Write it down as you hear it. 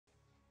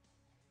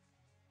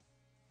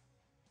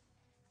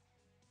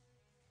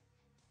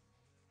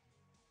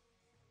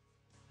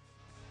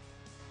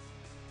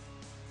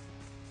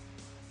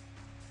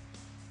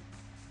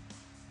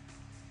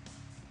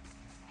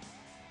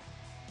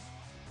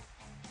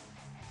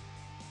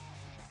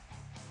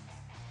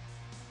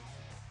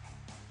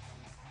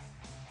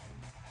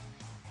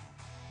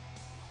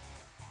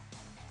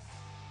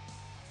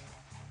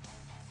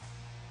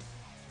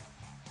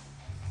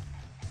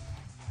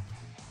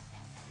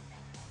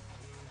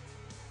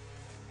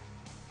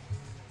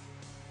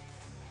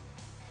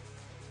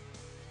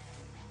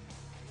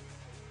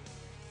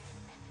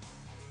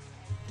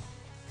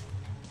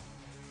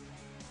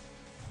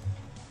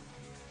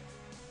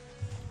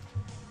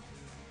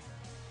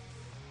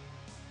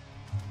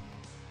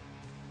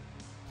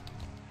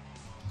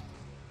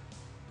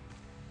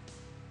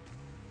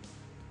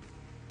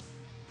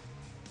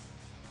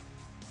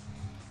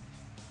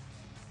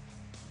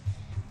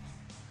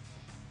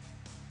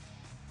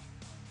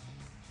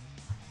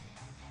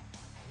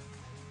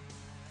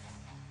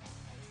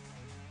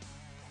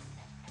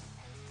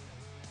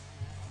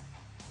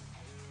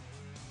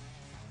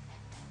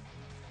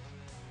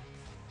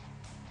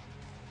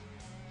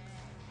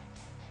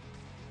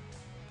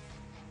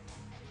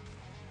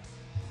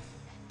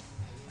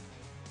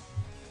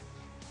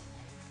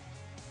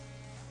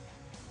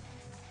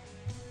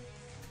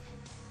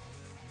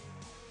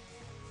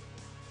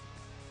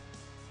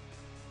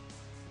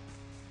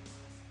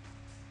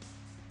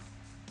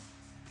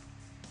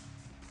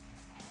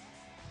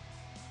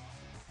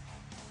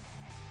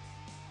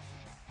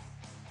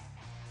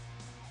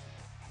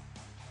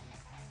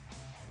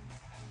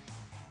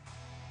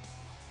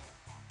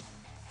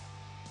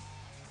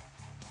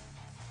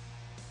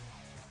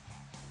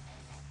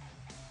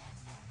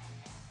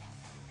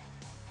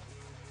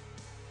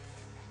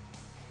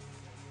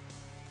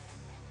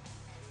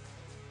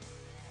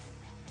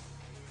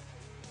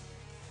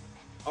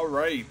All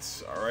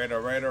right.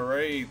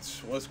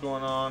 What's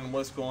going on?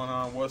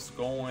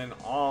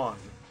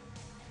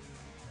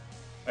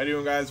 How you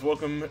doing, guys?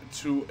 Welcome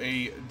to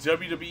a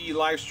WWE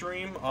live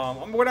stream.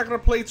 We're not gonna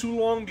play too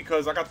long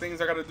because I got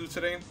things I gotta do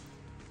today.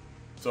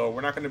 So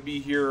we're not gonna be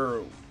here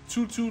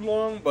too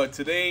long. But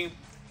today,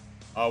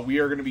 we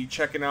are gonna be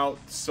checking out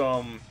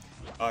some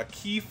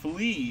Keith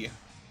Lee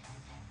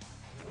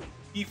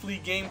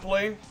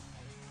gameplay.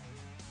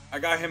 I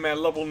got him at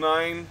level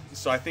 9,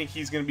 so I think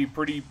he's gonna be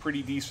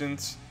pretty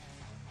decent.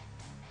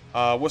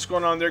 What's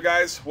going on there,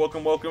 guys?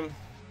 Welcome.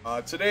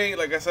 Today,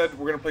 like I said,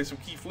 we're gonna play some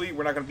Keith Lee.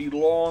 We're not gonna be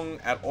long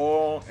at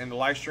all in the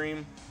live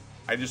stream.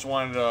 I just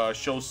wanted to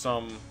show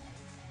some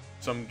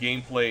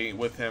gameplay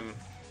with him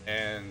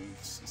and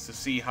to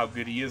see how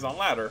good he is on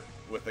ladder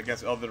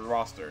against other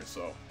rosters.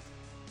 So,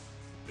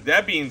 with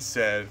that being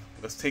said,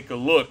 let's take a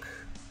look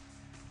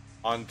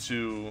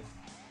onto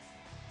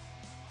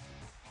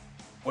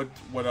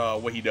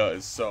what he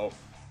does. So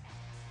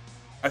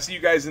I see you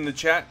guys in the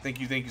chat.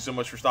 Thank you so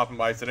much for stopping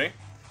by today.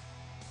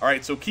 All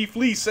right, so Keith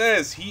Lee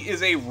says he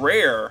is a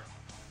rare.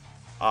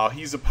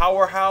 He's a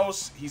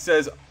powerhouse. He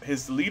says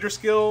his leader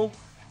skill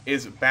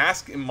is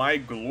bask in my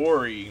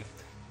glory.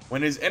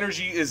 When his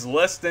energy is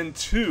less than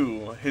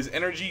 2, his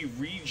energy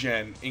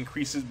regen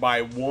increases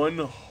by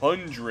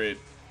 100%.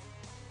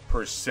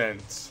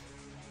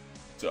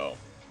 So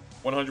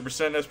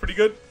 100%, that's pretty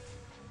good.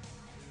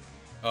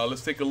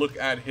 Let's take a look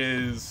at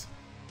his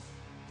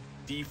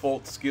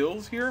default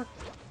skills here.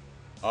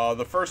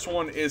 The first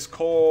one is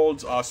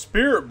called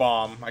Spirit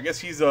Bomb. I guess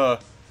he's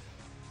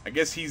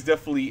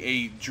definitely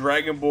a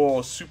Dragon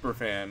Ball super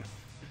fan.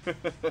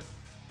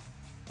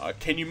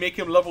 Can you make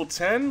him level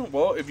 10?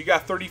 Well, if you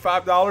got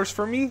 $35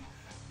 for me,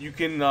 you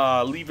can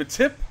leave a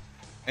tip,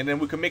 and then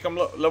we can make him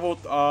level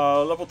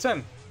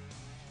 10.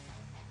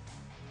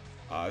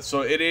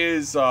 So it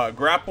is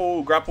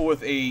grapple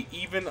with a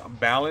even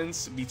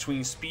balance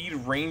between speed,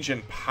 range,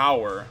 and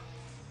power.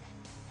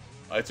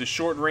 It's a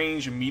short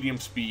range and medium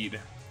speed.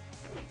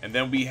 And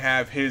then we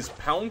have his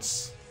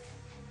pounce.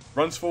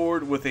 Runs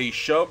forward with a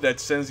shove that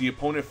sends the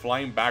opponent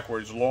flying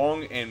backwards.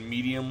 Long and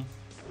medium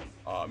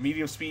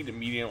speed and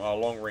medium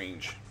long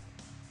range.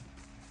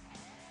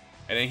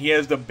 And then he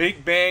has the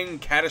Big Bang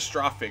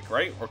Catastrophic,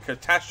 right? Or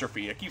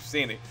Catastrophe. I keep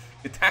saying it.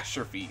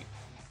 Catastrophe.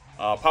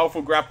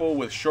 Powerful grapple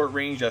with short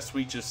range that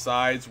switches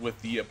sides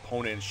with the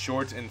opponent,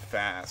 short and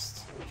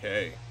fast.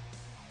 Okay.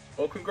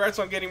 Well, congrats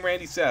on getting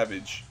Randy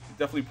Savage.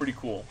 Definitely pretty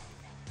cool.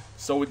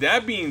 So with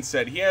that being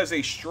said, he has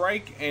a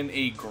strike and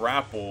a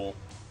grapple.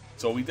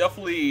 So let's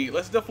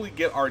definitely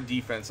get our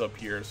defense up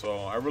here. So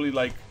I really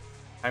like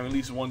having at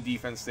least one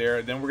defense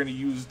there. Then we're gonna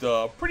use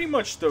pretty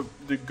much the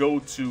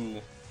go-to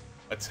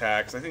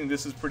attacks. I think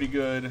this is pretty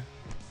good.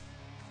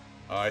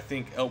 I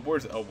think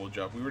where's elbow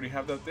drop? We already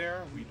have that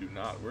there. We do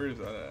not. Where is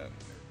that at?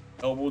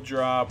 Elbow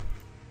drop.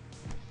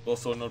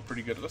 Also another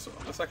pretty good. Let's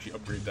actually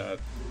upgrade that.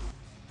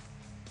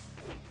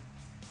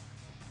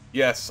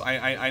 Yes,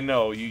 I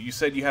know. You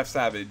said you have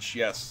Savage.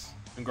 Yes.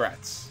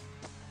 Congrats.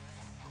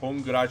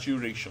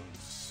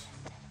 Congratulations.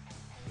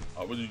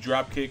 We'll do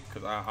drop kick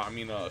because I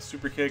mean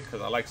super kick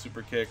because I like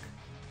super kick.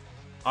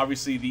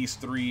 Obviously these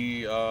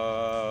three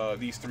are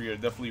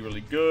definitely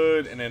really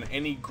good. And then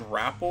any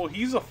grapple,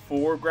 he's a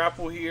 4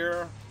 grapple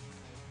here.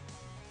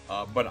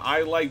 But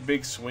I like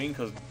big swing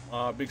because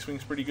big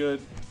swing's pretty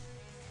good.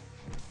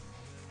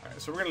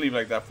 Alright, so we're gonna leave it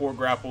like that. 4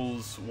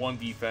 grapples, 1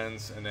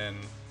 defense, and then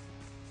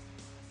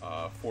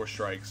 4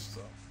 strikes.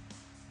 So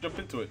jump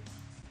into it.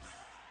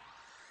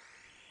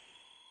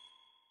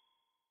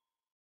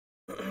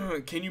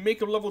 Can you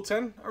make him level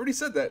 10? I already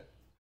said that.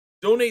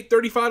 Donate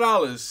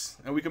 $35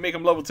 and we can make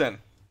him level 10.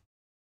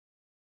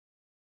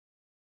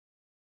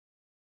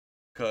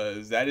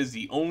 Because that is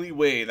the only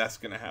way that's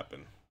going to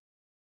happen.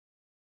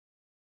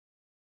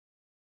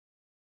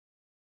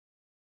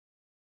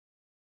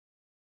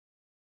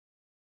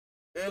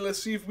 And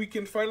let's see if we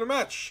can find a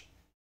match.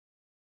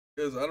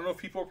 Because I don't know if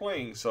people are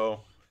playing.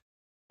 So,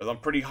 because I'm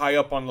pretty high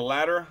up on the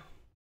ladder.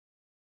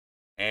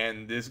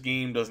 And this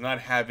game does not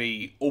have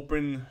a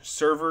open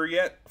server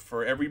yet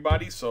for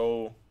everybody.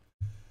 So,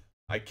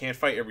 I can't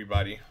fight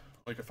everybody.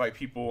 I can fight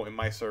people in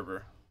my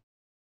server.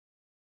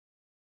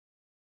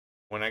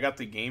 When I got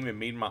the game, it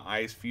made my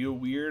eyes feel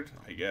weird,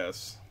 I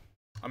guess.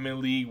 I'm in a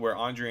league where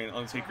Andre and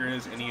Undertaker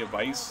is. Any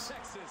advice?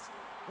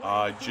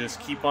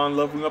 Just keep on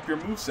leveling up your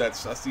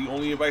movesets. That's the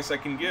only advice I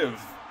can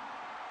give.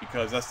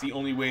 Because that's the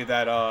only way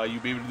that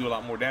you'll be able to do a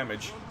lot more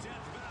damage.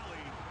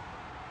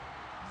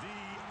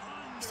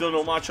 Still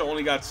no Macho,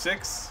 only got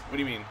 6? What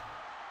do you mean?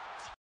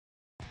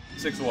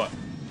 6 what?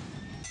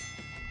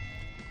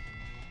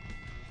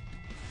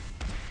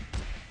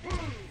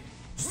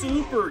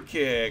 Super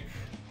kick.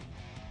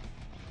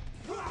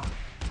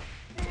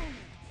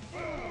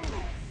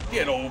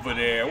 Get over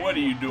there. What are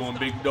you doing,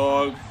 big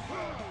dog?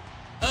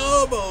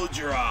 Elbow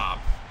drop.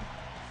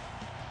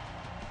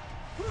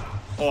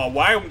 Oh,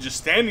 why am I just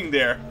standing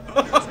there?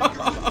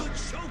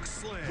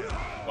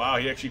 Wow,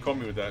 he actually caught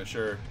me with that,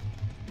 sure.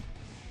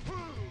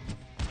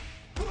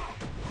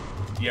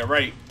 Yeah,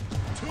 right.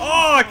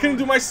 Oh, I couldn't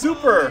do my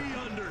super.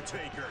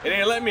 It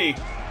ain't let me.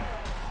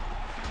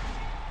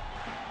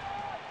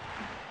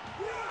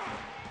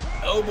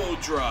 Elbow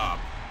drop.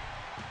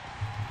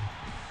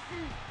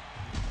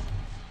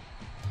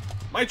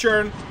 My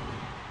turn.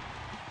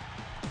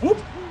 Whoop.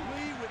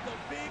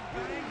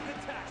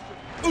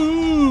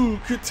 Ooh,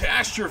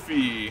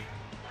 catastrophe.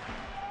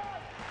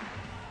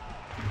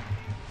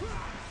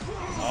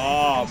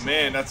 Oh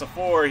man, that's a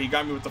 4. He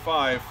got me with the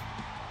 5.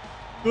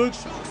 Good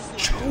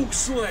choke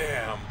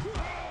slam.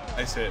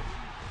 Nice hit.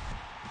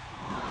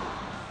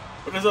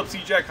 What is up,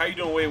 C-Jack? How you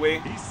doing, Wei?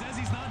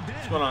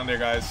 What's going on there,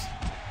 guys?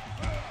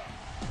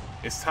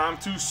 It's time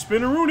to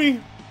spin a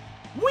Rooney.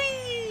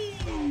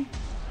 Whee!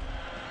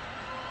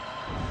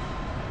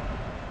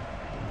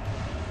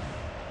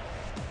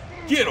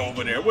 Get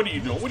over there. What are you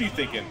doing? What are you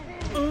thinking?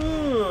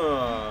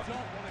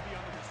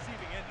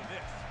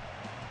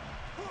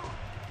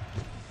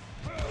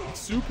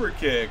 Super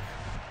kick.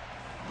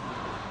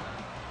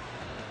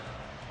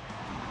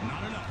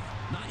 Not enough.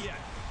 Not yet.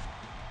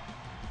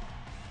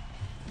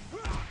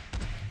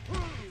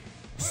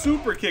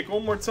 Super kick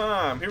one more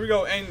time. Here we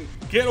go. And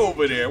get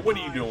over there. What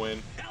are you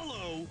doing?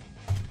 Hello.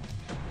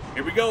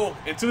 Here we go.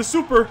 Into the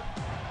super.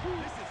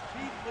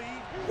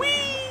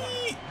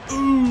 Whee!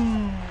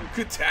 Ooh,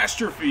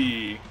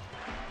 catastrophe.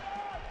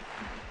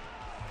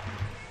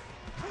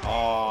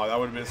 Oh, that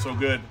would have been so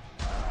good.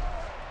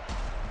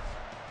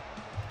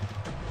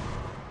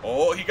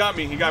 Oh, he got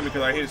me. He got me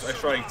because I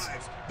striked.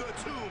 The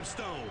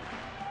tombstone.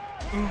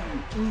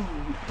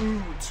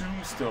 Ooh,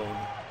 tombstone.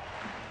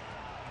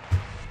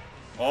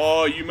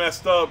 Oh, you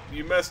messed up.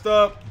 You messed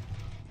up.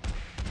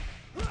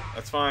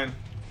 That's fine.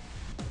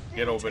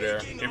 Get over there.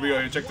 Here we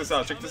go. Check this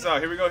out. Check this out.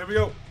 Here we go. Here we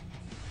go.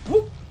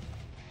 Whoop.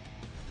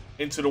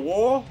 Into the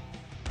wall.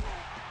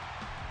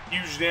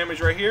 Huge damage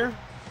right here.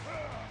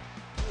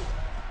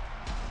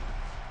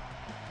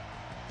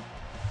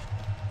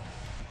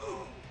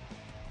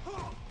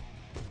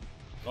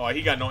 Oh,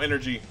 he got no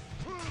energy.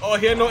 Oh,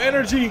 he had no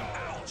energy.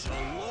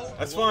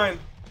 That's fine.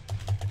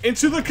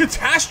 Into the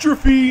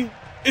catastrophe.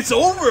 It's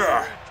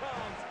over.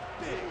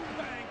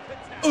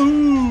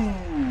 Ooh.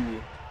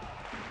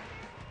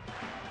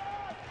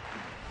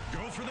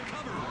 Go for the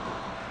cover.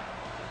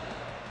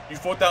 You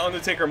fought that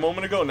Undertaker a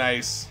moment ago?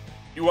 Nice.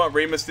 You want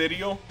Rey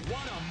Mysterio?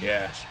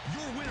 Yeah.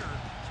 Your winner,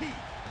 Keith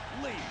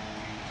Lee.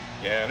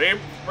 Yeah, Rey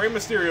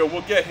Mysterio,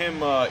 we'll get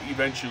him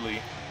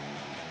eventually.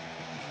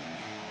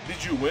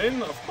 Did you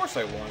win? Of course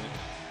I won.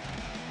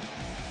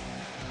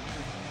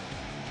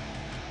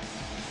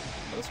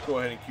 Let's go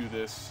ahead and cue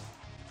this.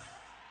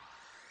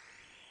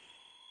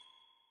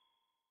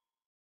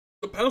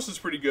 The pedals is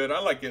pretty good. I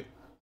like it.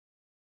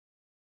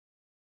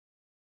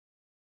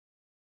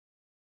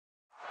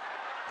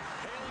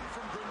 Hailing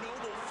from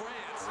Grenoble,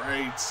 France.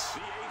 Right. The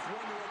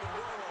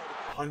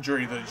 8th wonder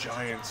of the world. Andre the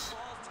Giant.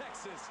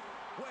 Texas,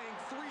 weighing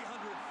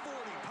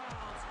 340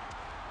 pounds,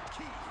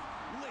 Keith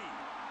Lee.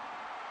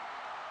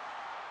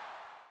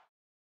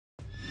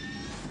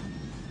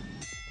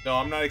 No,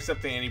 I'm not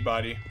accepting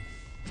anybody.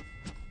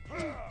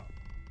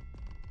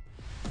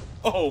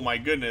 Oh my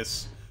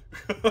goodness.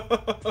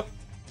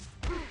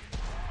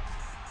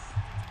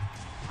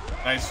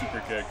 Nice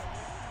super kick.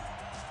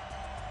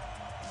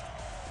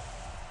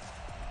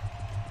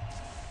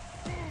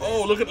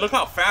 Oh, look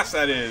how fast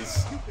that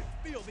is.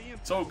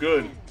 So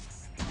good.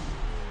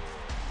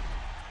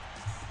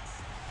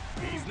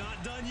 He's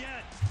not done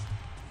yet.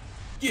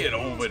 Get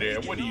over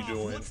there. What are you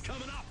doing? What's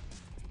coming up?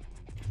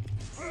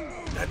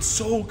 That's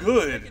so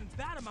good.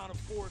 That amount of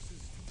force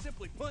is,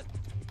 simply put,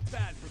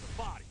 bad for the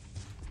body.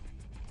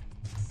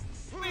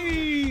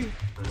 Whee!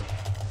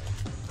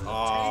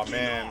 Oh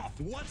man.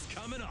 What's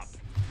coming up?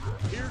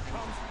 Here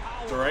comes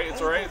power. It's alright,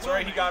 it's alright, it's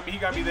alright. He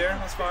got me there.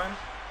 That's fine.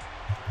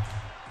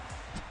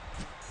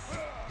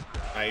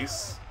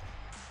 Nice.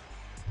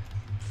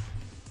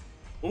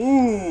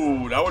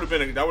 Ooh, that would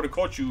have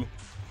caught you.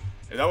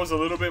 If that was a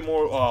little bit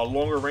more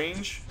longer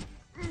range.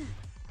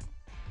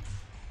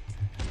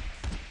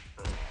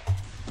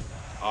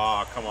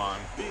 Ah, come on.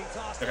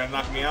 They're gonna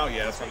knock me out?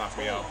 Yeah, that's gonna knock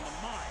me out.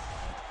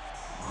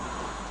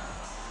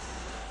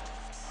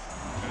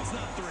 That's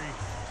not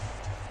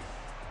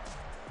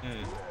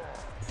 3.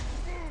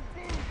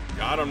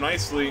 Got him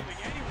nicely.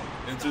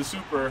 Into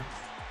super.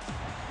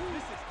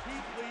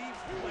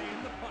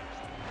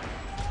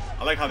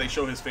 I like how they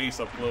show his face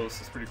up close.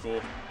 It's pretty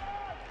cool.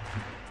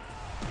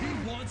 He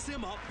wants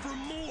him up for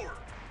more.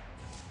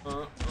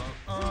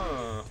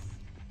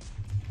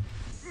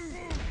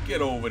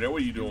 Get over there.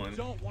 What are you doing?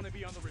 Don't want to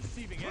be on the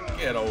receiving end.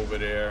 Get over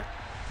there.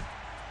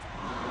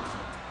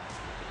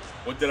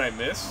 What did I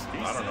miss?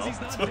 I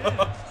don't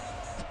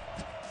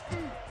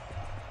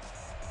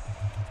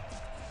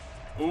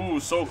know. Ooh,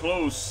 so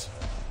close.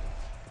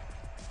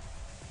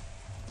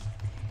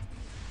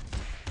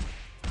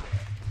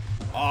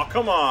 Oh,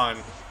 come on.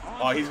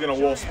 Oh, he's going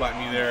to wall splat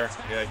me there.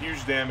 Yeah,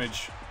 huge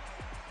damage.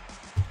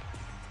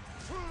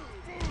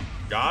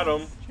 Got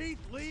him. Keith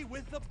Lee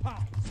with the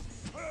power.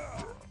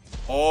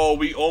 Oh,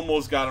 we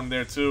almost got him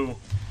there, too.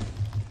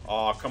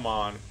 Oh, come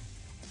on.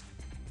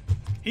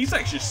 He's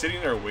like just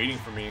sitting there waiting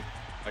for me.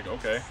 Like,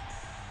 okay.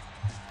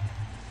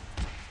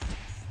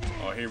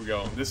 Oh, here we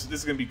go. This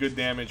is gonna be good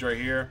damage right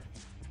here.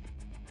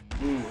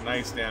 Ooh,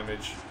 nice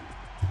damage.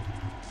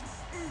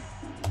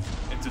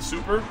 Into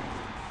super.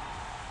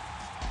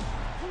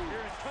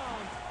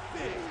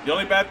 The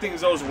only bad thing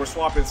is those we're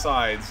swapping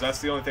sides.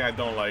 That's the only thing I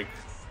don't like.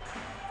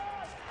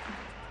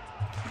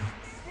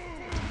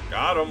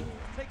 Got him.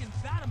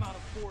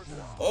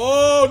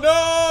 Oh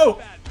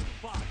no!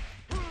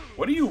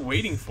 What are you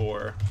waiting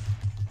for?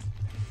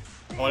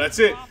 Oh, that's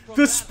it.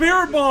 The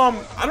Spirit Bomb!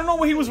 I don't know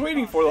what he was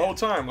waiting for the whole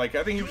time. Like,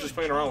 I think he was just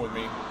playing around with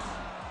me.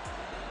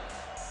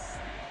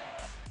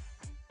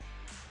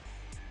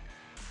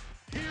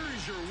 Here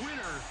is your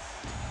winner.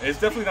 It's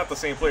definitely not the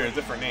same player. It's a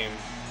different name.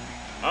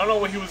 I don't know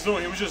what he was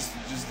doing. He was just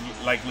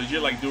like,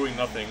 legit, like, doing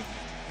nothing.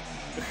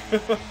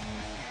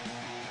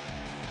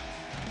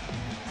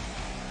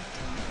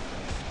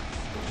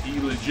 He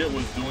legit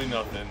was doing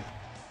nothing.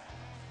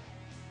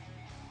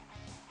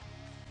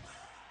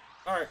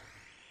 Alright.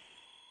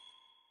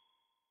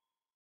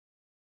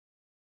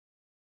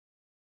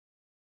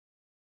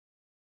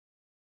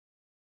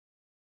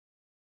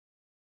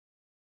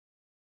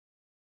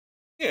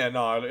 Yeah,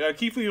 no,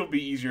 Keith Lee will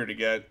be easier to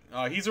get.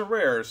 He's a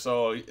rare,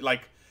 so,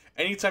 like,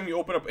 anytime you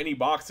open up any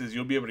boxes,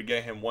 you'll be able to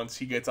get him once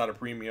he gets out of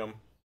premium.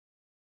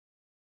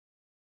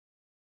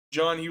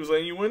 John, he was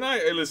letting you in?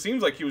 It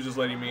seems like he was just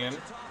letting me in.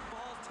 It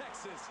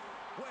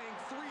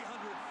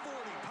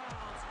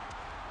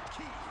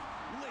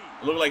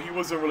looked like he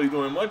wasn't really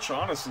doing much,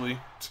 honestly.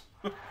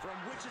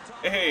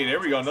 Hey,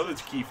 there we go, another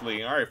Keith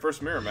Lee. Alright,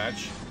 first mirror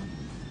match.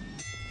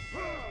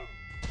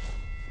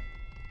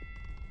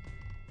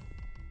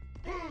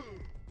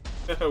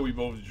 We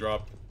both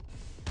dropped.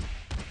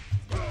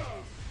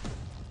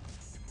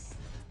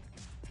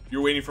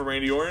 You're waiting for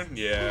Randy Orton?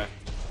 Yeah.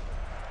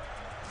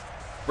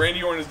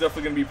 Randy Orton is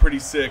definitely going to be pretty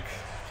sick.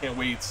 Can't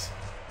wait.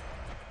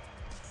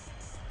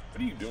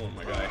 What are you doing,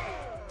 my guy?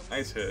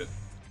 Nice hit.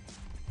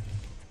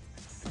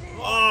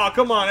 Oh,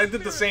 come on. I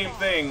did the same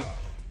thing.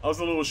 I was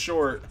a little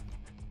short.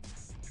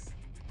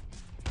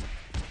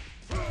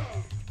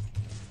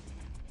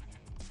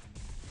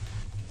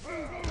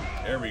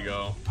 There we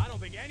go. I don't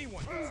think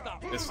anyone can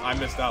stop I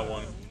missed that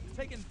one.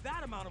 Taking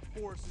that amount of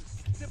force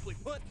is simply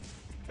put.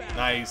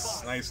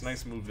 Nice,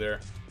 nice move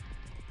there.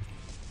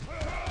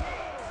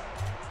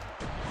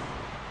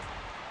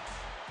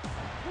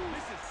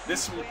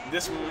 This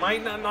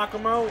might not knock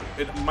him out.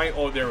 It might.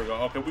 Oh, there we go.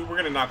 Okay, we're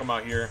gonna knock him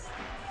out here.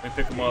 Let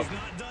me pick him up.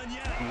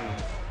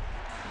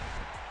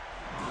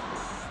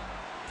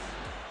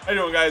 How you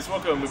doing, guys?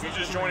 Welcome. If you're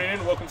just joining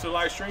in, welcome to the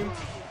live stream.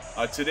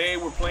 Today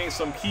we're playing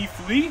some Keith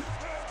Lee.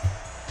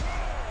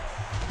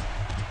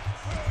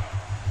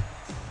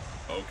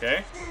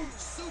 Okay.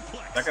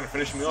 That gonna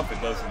finish me off? It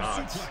does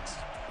not.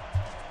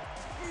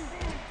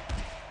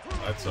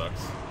 That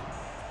sucks.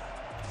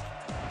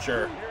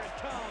 Sure.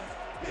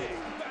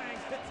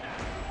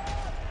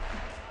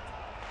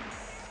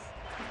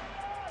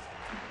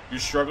 You're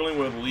struggling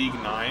with League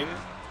 9?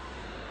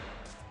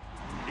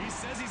 He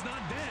says he's not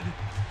dead.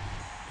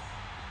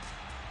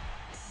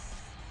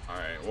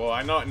 Alright, well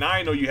I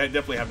know you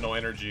definitely have no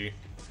energy.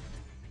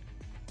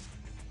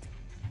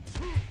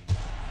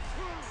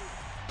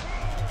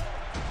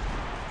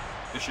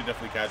 This should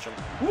definitely catch him.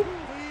 Whoop.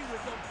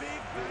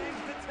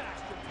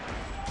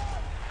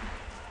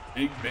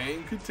 Big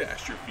Bang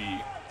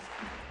Catastrophe.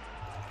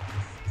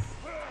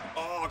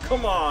 Oh,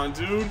 come on,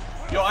 dude.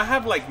 Yo, I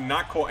have like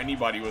not caught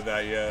anybody with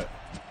that yet.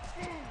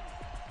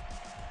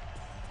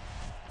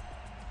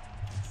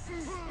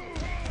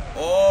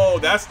 Oh,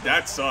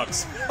 that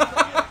sucks.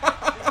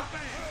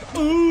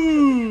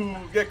 Ooh,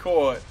 get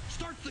caught.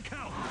 Starts the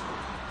count.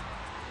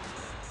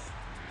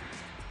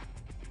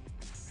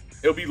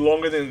 It'll be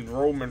longer than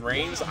Roman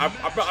Reigns. I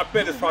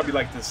bet it's probably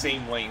like the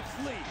same length.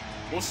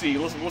 We'll see.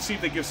 We'll see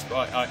if they give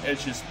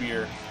Edge his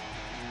spear.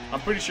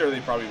 I'm pretty sure they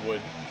probably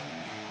would.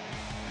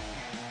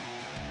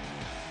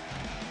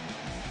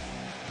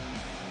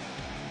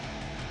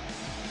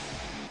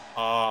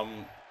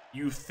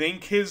 You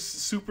think his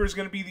super is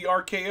gonna be the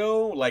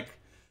RKO? Like,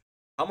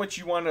 how much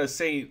you want to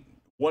say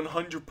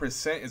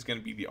 100% is gonna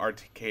be the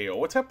RKO?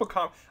 What type of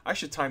I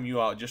should time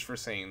you out just for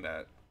saying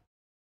that.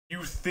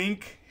 You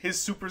think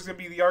his super is gonna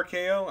be the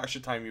RKO? I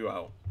should time you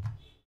out.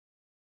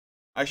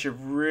 I should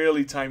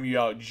really time you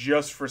out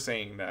just for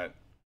saying that.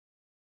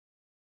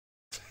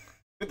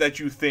 That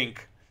you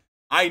think.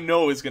 I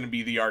know it's gonna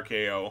be the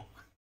RKO.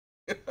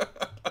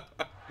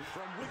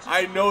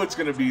 I know it's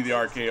gonna be the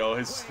RKO,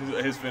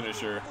 his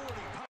finisher.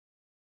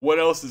 What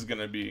else is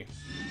gonna be?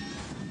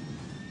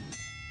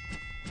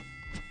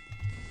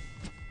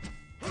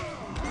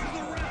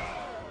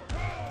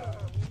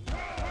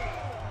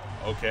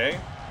 Okay.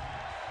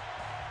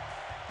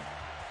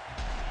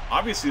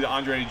 Obviously, the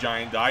Andre the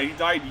Giant died. He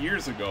died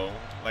years ago.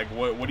 Like,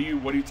 what are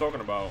you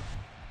talking about?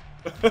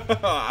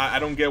 I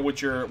don't get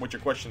what your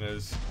question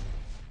is.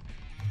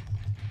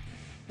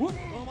 Oh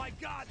my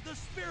God! The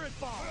Spirit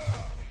Bomb.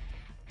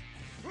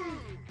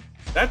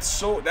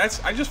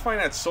 I just find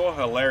that so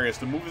hilarious.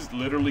 The move is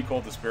literally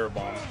called the Spirit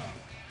Bomb.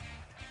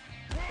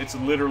 It's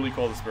literally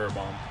called the Spirit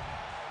Bomb.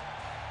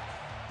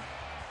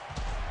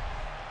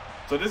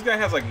 So this guy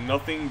has like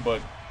nothing but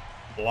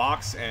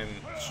blocks and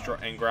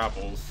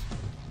grapples.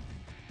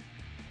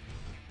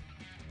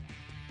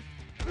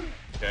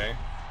 Okay.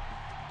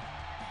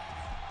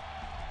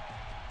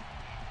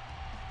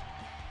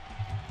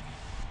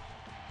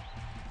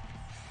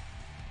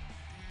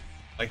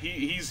 Like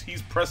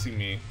he's pressing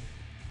me.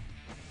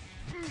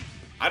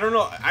 I don't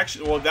know.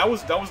 Actually, well, that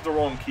was the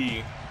wrong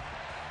key.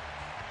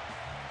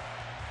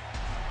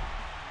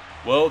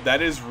 Well,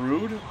 that is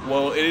rude.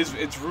 Well,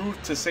 it's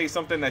rude to say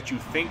something that you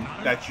think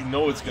that you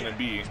know it's gonna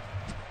be.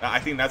 I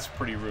think that's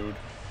pretty rude.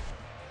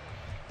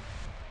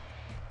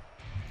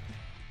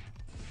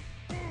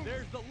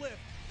 There's the lift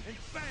and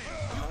bang.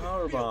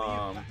 Power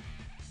bomb.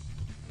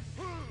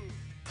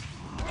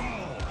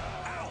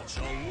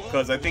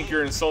 Because I think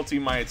you're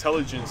insulting my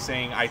intelligence,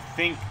 saying I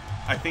think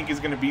it's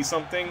gonna be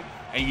something,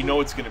 and you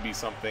know it's gonna be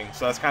something.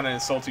 So that's kind of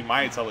insulting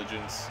my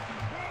intelligence.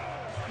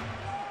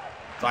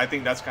 So I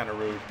think that's kind of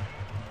rude.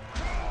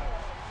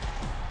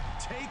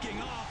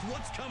 Taking off.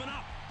 What's coming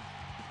up?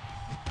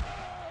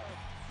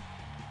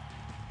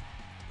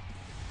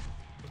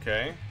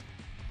 Okay.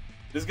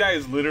 This guy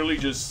is literally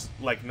just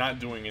like not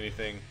doing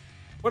anything.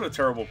 What a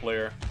terrible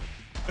player.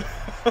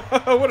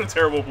 What a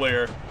terrible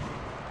player. This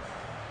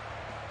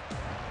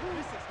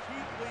is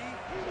Keith Lee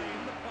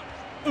playing the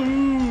punishment.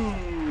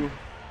 Ooh.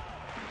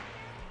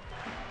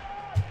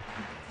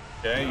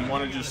 Okay, you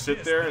want to just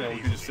sit there, and then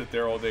we can just sit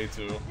there all day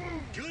too.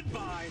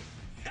 Goodbye.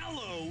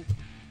 Hello.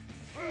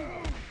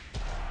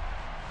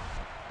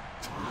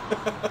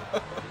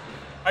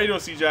 How you doing,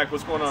 C-Jack?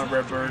 What's going on,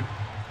 Redbird? You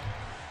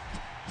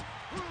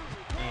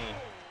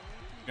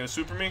gonna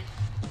super me?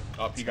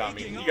 Oh, he got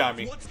me. He got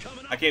me.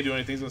 I can't do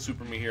anything. He's gonna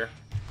super me here.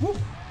 Woo.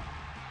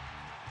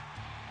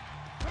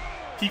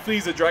 Keith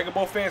Lee's a Dragon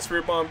Ball fan.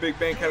 Spirit Bomb, Big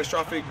Bang,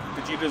 Catastrophic.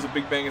 Vegeta's a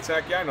Big Bang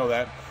Attack. Yeah, I know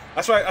that.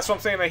 That's why I'm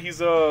saying that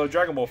he's a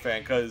Dragon Ball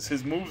fan, because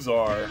his moves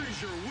are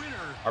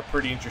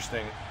pretty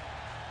interesting.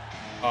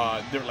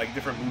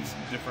 Different moves,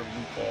 different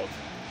move calls.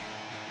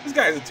 This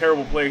guy is a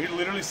terrible player. He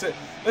literally said,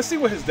 "Let's see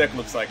what his deck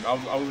looks like."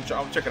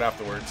 I'll check it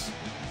afterwards.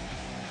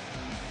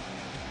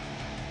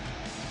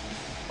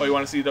 Oh, you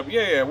want to see the?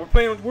 Yeah.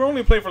 We're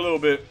only playing for a little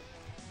bit.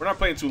 We're not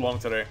playing too long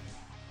today.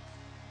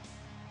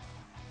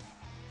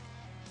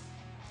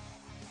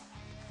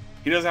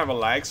 He doesn't have a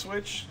lag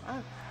switch.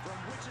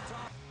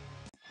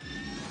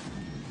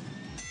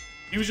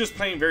 He was just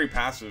playing very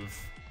passive.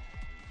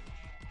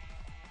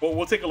 Well,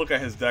 we'll take a look at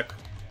his deck.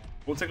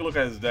 We'll take a look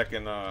at his deck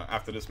in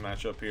after this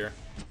matchup here.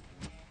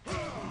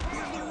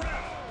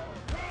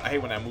 I hate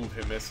when that move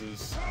hit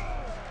misses.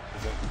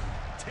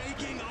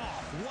 Taking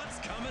off. What's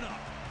coming up?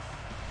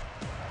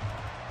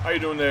 How you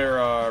doing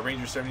there,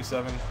 Ranger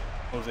 77?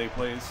 Jose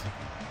plays.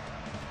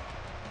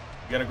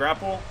 You got a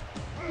grapple?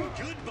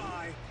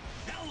 Goodbye.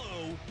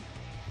 Hello.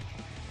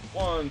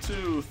 1,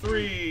 2,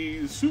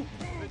 3, soup.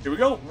 Here we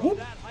go. Whoop.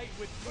 That height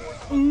with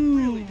force Ooh,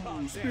 really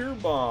caught spear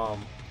damage.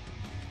 bomb.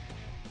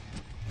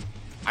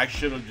 I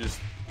should have just.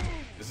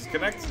 Does this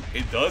connect?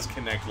 It does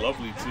connect.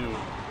 Lovely too. Simply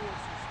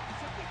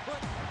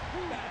put,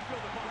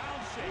 battlefield of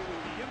ground shape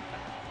with the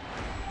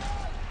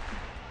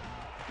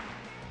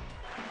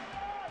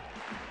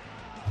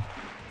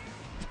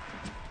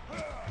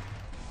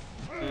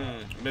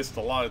impact. Missed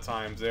a lot of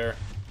times there.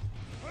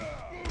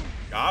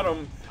 Got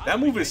him. That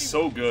move is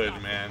so good,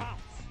 man.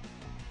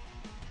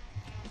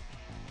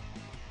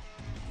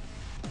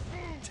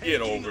 Get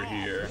over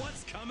here.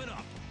 What's coming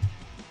up?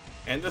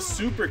 And the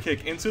super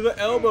kick into the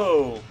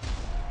elbow.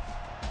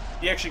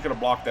 He actually could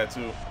have blocked that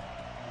too.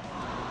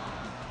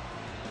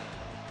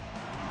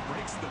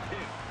 Breaks the pin.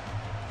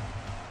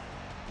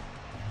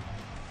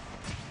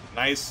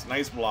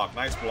 Nice block.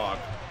 Nice block.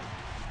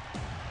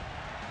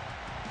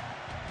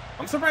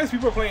 I'm surprised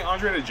people are playing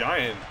Andre the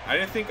Giant. I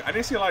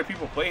didn't see a lot of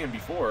people play him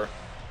before.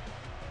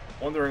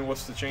 Wondering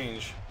what's the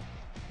change.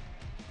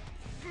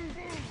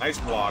 Nice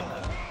block.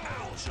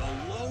 Ouch, a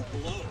low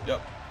blow.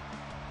 Yep.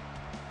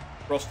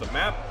 Across the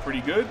map,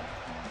 pretty good.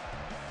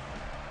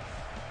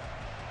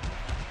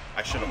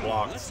 I should have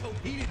blocked. Let's hope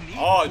he didn't eat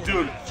Oh, for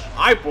dude, it.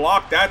 I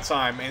blocked that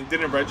time and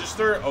didn't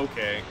register?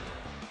 Okay.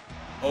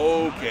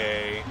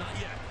 Okay. Not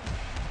yet.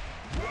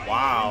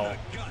 Wow. In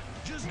the gut.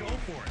 Just go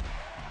for it.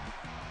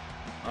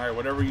 Alright,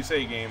 whatever you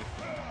say, game. Lee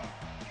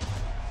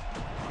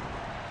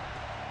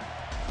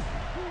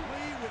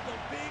with the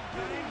big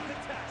bang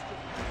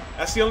catastrophe.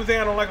 That's the only thing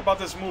I don't like about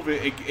this move.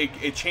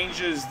 It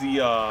changes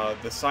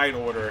the side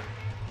order.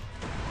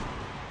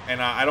 And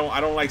I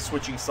don't like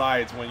switching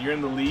sides. When you're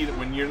in the lead,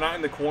 when you're not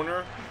in the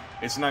corner,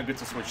 it's not good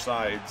to switch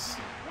sides.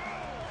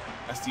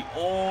 That's the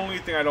only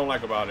thing I don't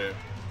like about it.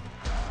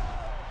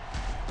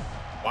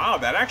 Wow,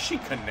 that actually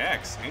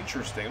connects.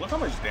 Interesting. Look how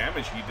much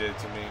damage he did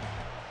to me.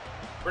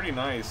 Pretty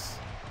nice.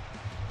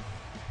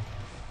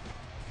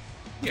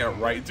 Yeah,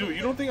 right. Dude,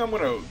 you don't think I'm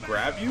gonna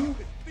grab you?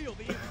 Feel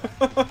the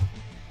impact.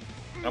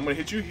 I'm gonna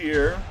hit you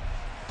here.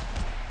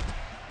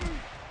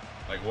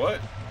 Like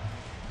what?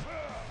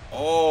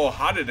 Oh,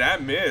 how did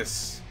that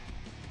miss?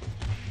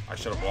 I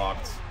should have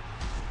blocked.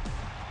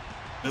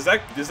 Does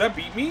that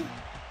beat me?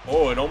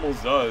 Oh, it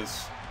almost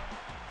does.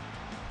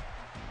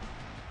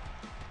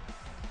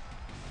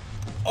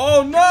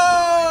 Oh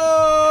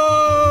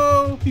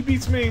no! He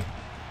beats me.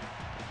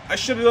 I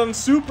should have done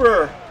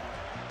super.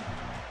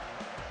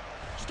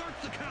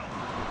 Starts the count.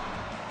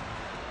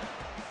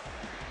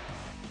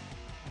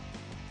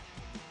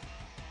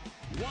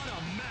 What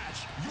a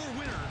match. Your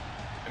winner.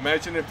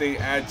 Imagine if they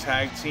add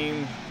tag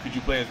team. Could you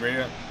play as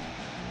Raider?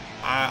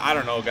 I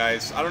don't know,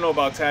 guys. I don't know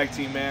about tag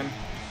team, man.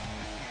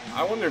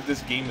 I wonder if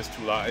this game is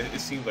too loud. It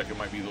seems like it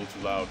might be a little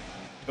too loud.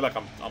 I feel like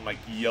I'm like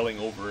yelling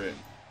over it.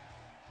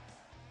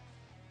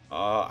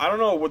 I don't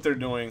know what they're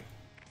doing.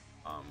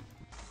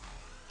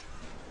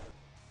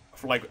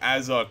 For like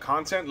as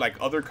content, like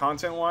other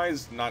content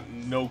wise,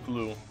 no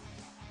clue.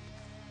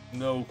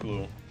 No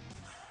clue.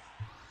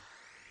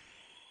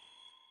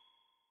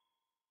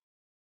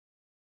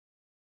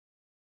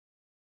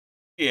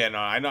 Yeah, no,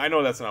 I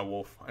know that's not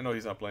Wolf. I know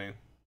he's not playing.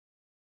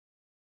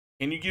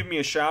 Can you give me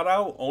a shout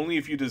out? Only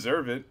if you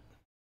deserve it.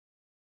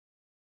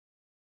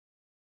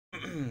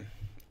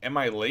 Am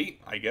I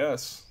late? I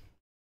guess.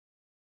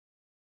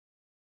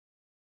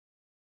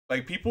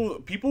 Like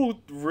people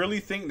really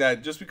think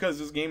that just because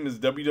this game is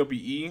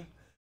WWE,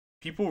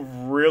 people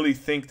really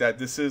think that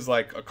this is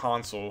like a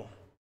console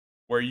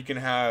where you can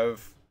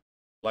have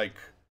like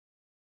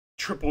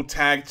triple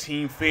tag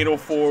team, fatal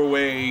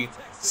 4-way,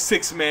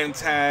 6-man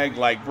tag.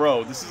 Like,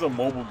 bro, this is a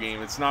mobile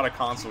game. It's not a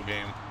console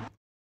game.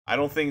 I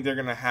don't think they're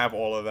gonna have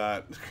all of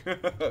that.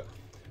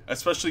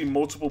 Especially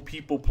multiple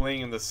people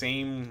playing in the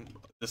same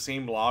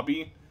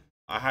lobby.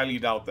 I highly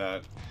doubt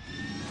that.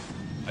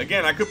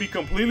 Again, I could be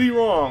completely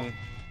wrong.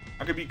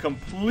 I could be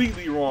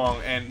completely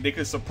wrong, and they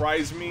could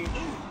surprise me,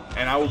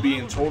 and I will be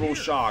in total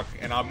shock,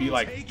 and I'll be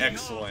like,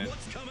 excellent.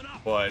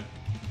 But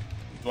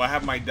do I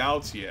have my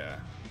doubts? Yeah.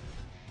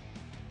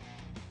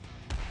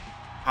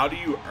 How do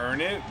you earn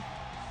it?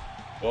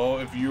 Well,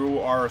 if you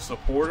are a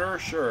supporter,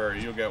 sure,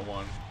 you'll get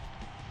one.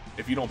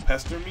 If you don't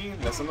pester me,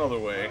 that's another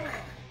way.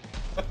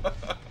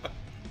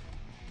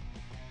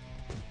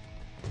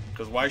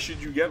 Because why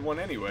should you get one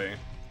anyway?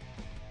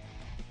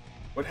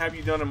 What have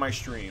you done in my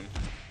stream?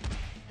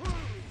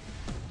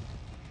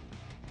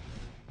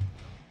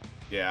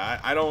 Yeah,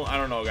 I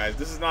don't know, guys.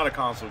 This is not a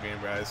console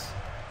game, guys.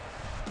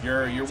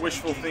 Your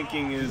wishful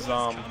thinking is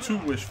too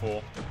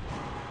wishful.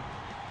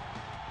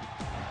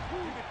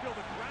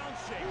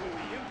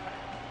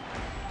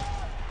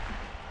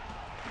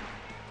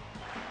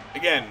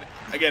 Again,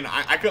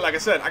 I could, like I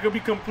said, I could be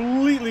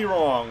completely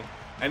wrong,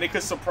 and it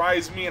could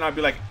surprise me, and I'd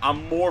be like,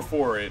 I'm more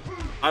for it.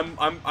 I'm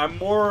a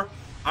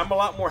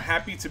lot more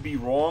happy to be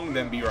wrong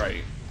than be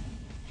right.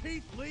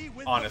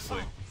 Honestly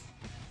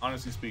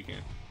speaking.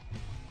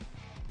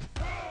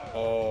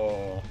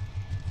 Oh.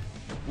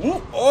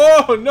 Whoop.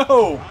 Oh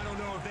no!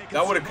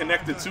 That would have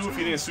connected too if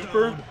he didn't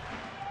super.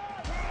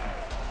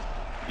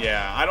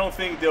 Yeah, I don't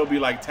think they'll be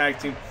like tag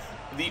team.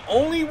 The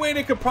only way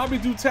they could probably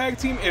do tag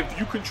team if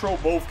you control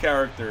both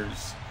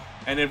characters.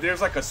 And if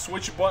there's like a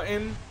switch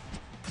button.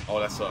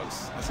 Oh, that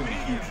sucks. That's gonna be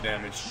huge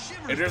damage.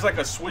 If there's like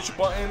a switch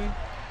button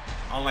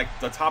on like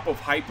the top of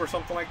hype or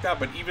something like that,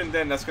 but even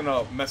then that's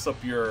gonna mess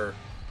up your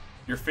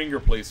finger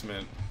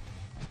placement.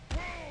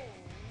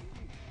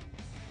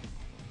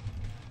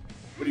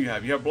 What do you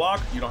have? You have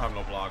block? You don't have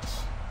no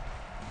blocks.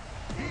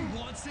 He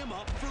wants him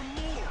up for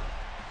more.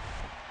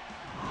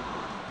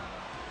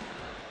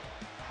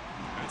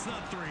 It's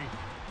not 3.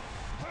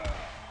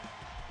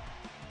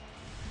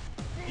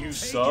 You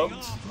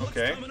subbed?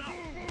 Okay.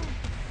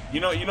 You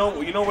know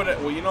what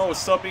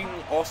subbing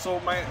also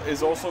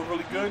is also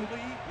really good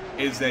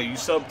is that you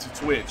sub to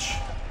Twitch.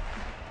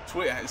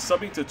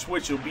 Subbing to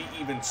Twitch will be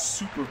even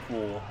super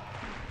cool.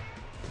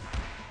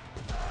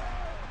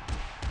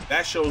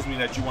 That shows me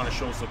that you want to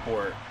show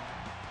support.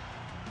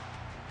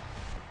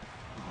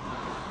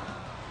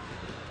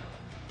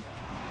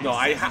 No,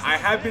 I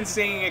have been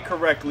saying it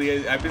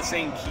correctly. I've been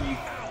saying Keith.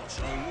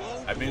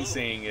 I've been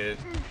saying it.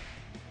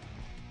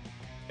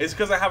 It's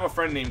because I have a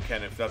friend named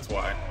Kenneth, that's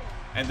why.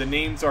 And the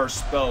names are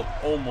spelled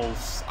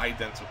almost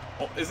identical.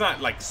 It's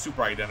not like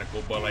super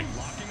identical, but like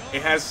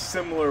it has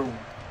similar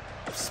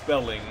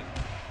spelling,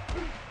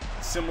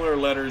 similar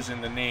letters in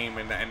the name,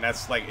 and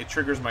that's like it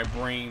triggers my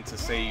brain to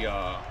say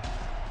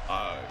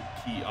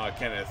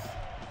Kenneth.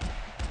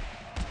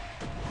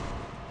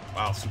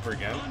 Wow, super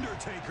again.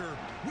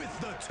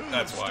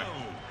 That's why.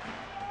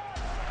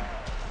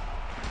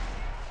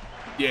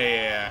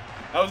 Yeah.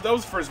 That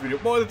was the first video.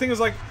 Well, the thing is,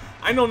 like,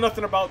 I know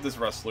nothing about this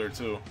wrestler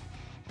too.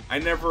 I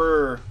didn't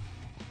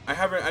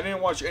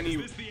watch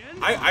any.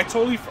 I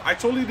totally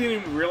didn't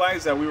even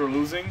realize that we were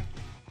losing,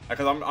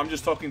 because I'm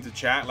just talking to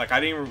chat. Like I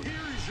didn't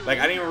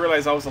even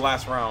realize that was the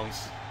last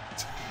rounds.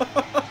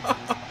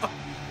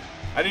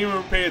 I didn't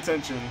even pay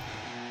attention.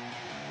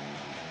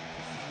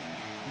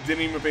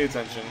 Didn't even pay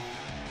attention.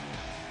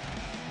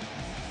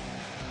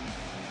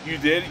 You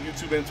did?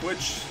 YouTube and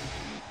Twitch?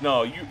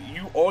 No,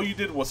 you all you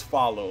did was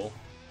follow.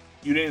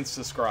 You didn't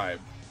subscribe.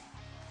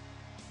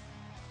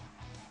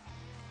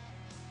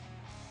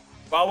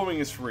 Following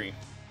is free.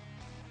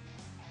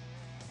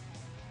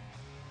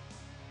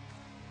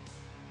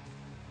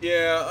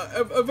 Yeah,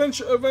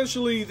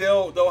 eventually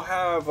they'll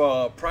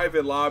have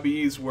private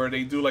lobbies where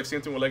they do like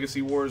same thing with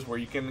Legacy Wars, where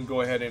you can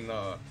go ahead and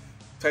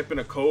type in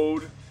a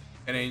code,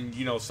 and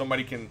then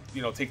somebody can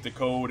take the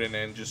code and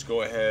then just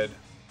go ahead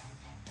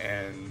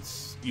and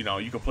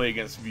you can play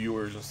against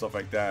viewers and stuff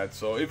like that.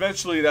 So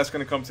eventually that's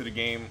gonna come to the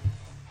game.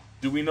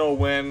 Do we know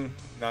when?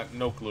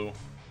 No clue.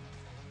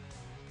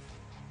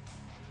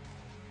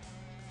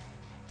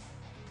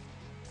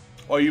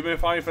 Oh, you've been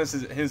following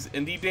his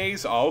indie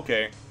days? Oh,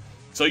 okay.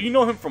 So you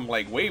know him from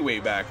like way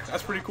back.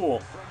 That's pretty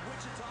cool.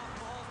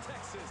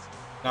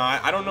 Nah,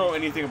 I don't know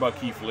anything about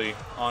Keith Lee,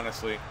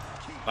 honestly.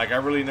 Like I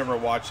really never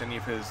watched any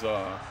of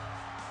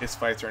his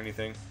fights or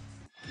anything.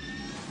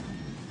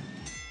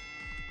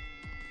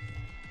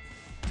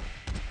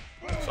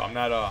 So I'm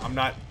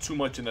not too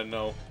much in the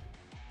know.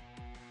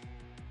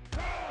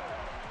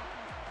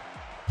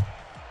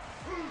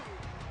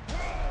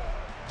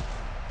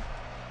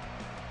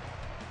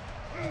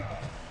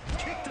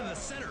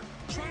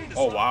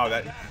 Oh wow,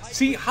 that.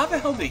 See, how the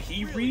hell did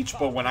he reach?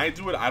 But when I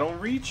do it, I don't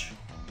reach.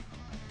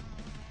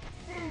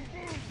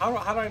 How do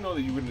I know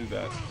that you wouldn't do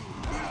that?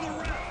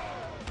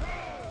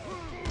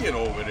 Get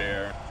over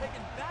there.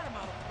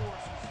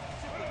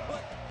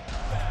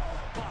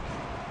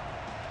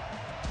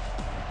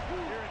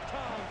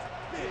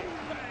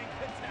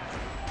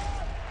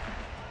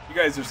 You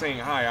guys are saying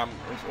hi.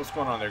 What's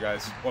going on there,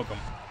 guys? Welcome.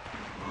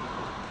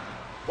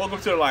 Welcome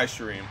to the live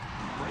stream.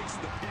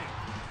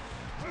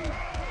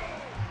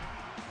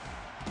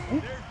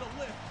 There's the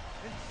lift,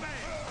 and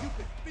bang, you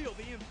can feel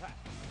the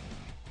impact.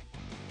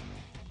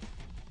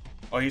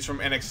 Oh, he's from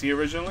NXT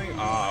originally?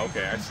 Ah,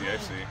 okay, I see.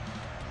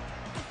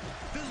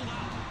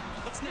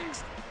 What's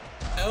next?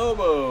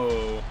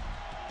 Elbow.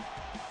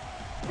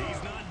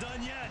 He's not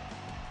done yet.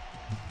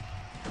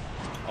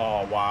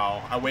 Oh,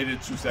 wow. I waited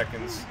 2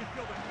 seconds. You can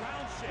feel the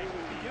ground shake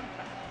with the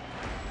impact.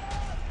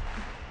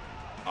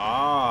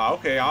 Ah,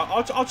 okay.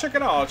 I'll check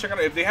it out. I'll check it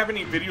out. If they have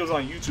any videos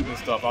on YouTube and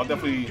stuff, I'll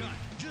definitely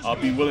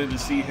be willing to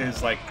see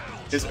his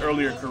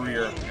earlier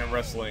career in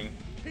wrestling.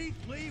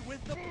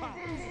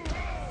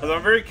 Cause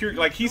I'm very curious.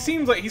 Like he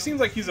seems like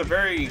he's a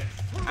very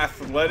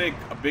athletic,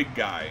 big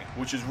guy,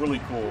 which is really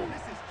cool.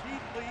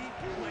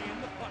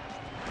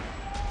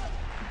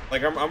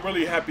 Like I'm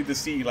really happy to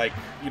see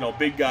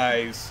big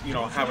guys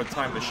have a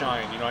time to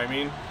shine. You know what I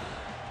mean?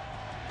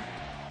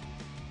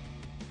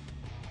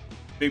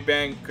 Big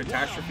Bang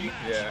Catastrophe,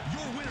 yeah.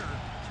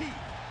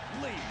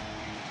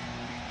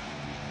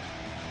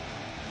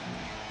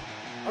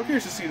 I'm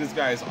curious to see this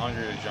guy is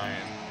Andre the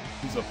Giant.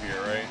 He's up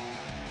here, right?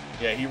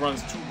 Yeah, he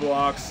runs 2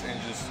 blocks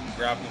and just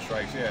grappling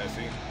strikes. Yeah,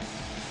 see?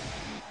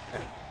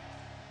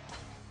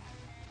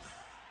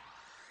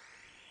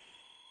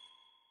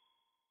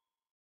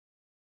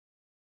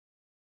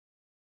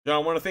 John,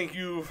 I want to thank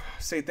you.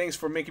 Say thanks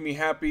for making me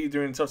happy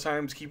during tough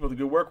times. Keep up the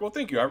good work. Well,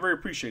 thank you. I very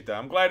appreciate that.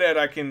 I'm glad that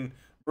I can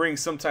bring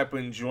some type of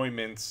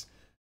enjoyment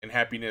and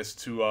happiness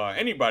to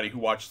anybody who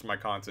watches my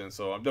content.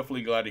 So I'm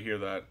definitely glad to hear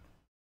that.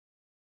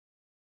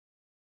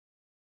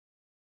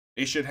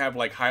 They should have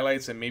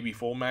highlights and maybe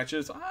full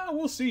matches.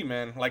 We'll see,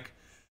 man.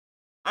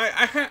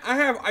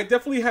 I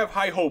definitely have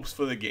high hopes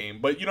for the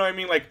game, but you know what I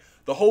mean.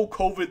 The whole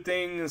COVID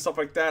thing and stuff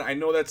like that. I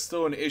know that's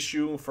still an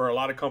issue for a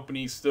lot of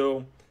companies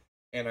still,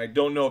 and I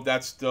don't know if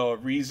that's the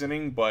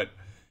reasoning, but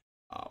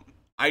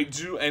I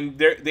do. And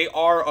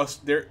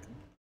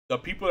the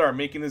people that are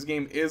making this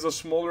game is a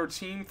smaller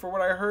team, for what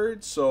I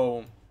heard.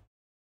 So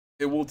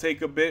it will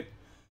take a bit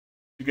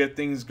to get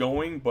things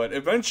going, but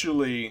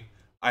eventually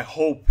I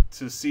hope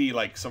to see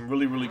some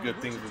really good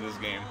things with this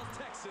game.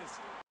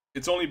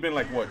 It's only been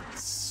what,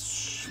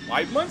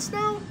 5 months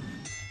now?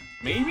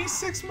 Maybe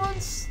 6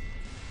 months?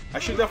 I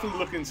should definitely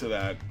look into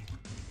that.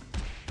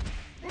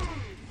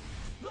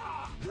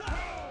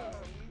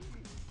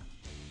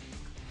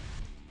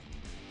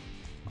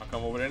 I'll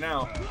come over there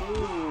now.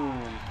 Ooh.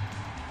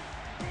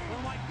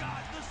 Oh my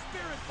God, the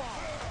Spirit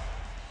Bomb!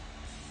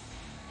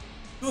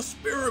 The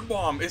Spirit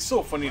Bomb! It's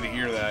so funny to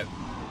hear that.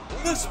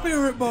 The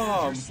Spirit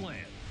Bomb!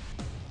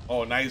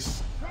 Oh,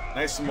 nice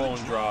Samoan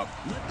drop.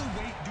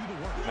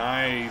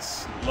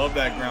 Nice. Love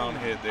that ground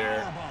hit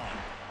there.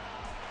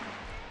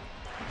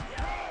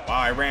 Wow,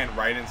 I ran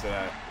right into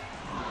that.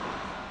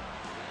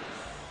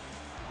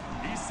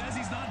 He says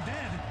he's not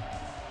dead.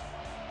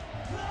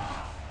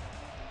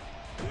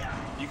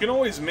 You can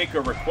always make a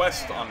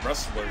request on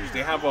wrestlers.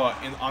 They have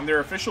on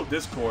their official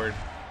Discord.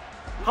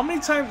 How many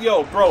times,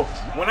 yo, bro,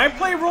 when I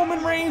play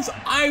Roman Reigns,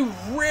 I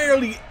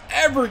rarely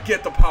ever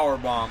get the power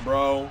bomb,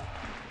 bro.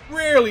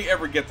 Rarely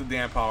ever get the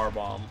damn power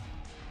bomb.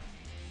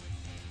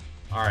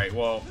 All right,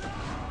 well,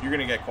 you're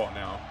gonna get caught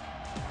now.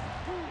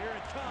 Here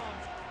it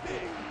comes.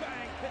 Big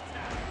Bang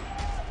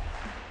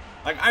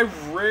Catastrophe. I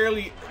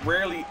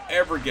rarely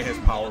ever get his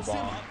power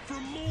bomb.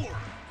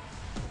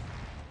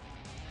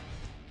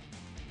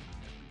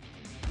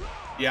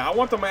 Yeah, I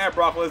want them to add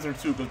Brock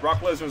Lesnar too, because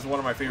Brock Lesnar is one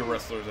of my favorite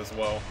wrestlers as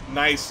well.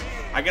 Nice.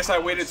 I guess I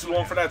waited too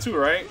long for that too,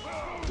 right?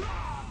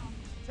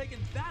 Taking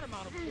that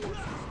amount of force.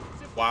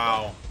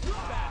 Wow.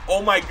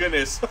 Oh my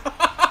goodness.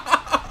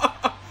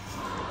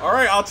 All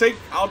right, I'll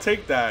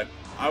take that.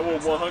 I will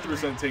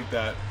 100% take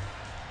that.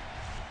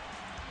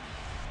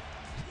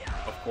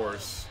 Of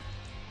course.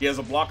 He has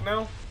a block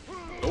now?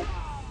 Nope.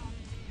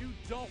 You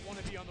don't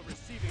want to be on the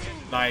receiving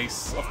end.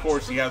 Nice. Of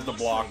course he has the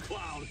block.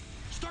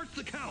 Starts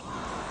the count.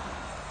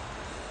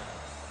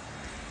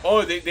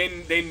 Oh,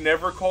 they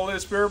never call it a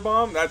spirit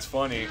bomb? That's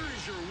funny.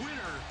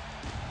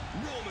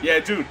 Yeah,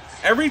 dude.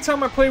 Every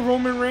time I play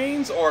Roman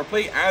Reigns or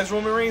play as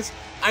Roman Reigns,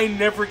 I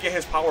never get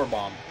his power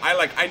bomb.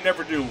 I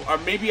never do. Or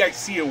maybe I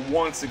see it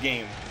once a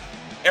game.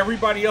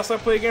 Everybody else I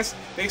play against,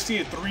 they see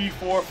it 3,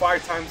 4,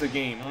 5 times a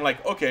game. I'm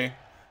like, okay.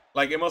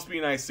 Like, it must be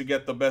nice to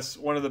get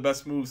one of the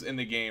best moves in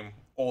the game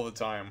all the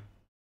time.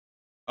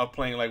 Of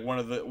playing like one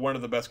of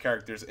the best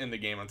characters in the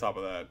game on top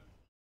of that.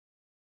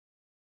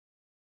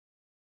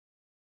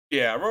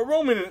 Yeah,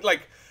 Roman,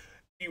 like,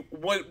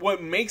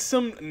 what makes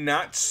him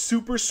not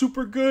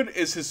super good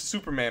is his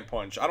Superman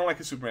punch. I don't like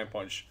his Superman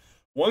punch.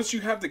 Once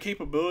you have the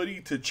capability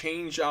to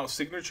change out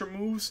signature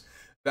moves,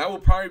 that will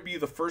probably be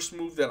the first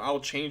move that I'll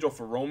change off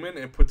of Roman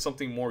and put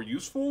something more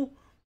useful,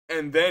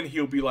 and then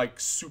he'll be like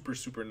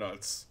super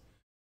nuts.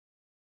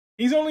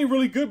 He's only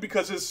really good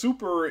because his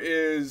super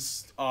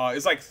is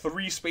like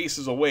 3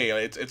 spaces away.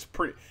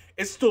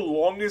 It's the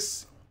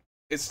longest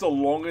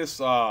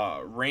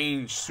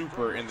range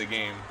super in the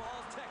game.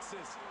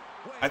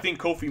 I think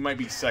Kofi might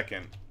be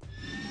second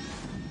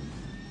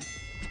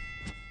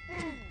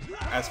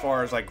as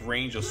far as like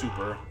range of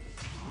super.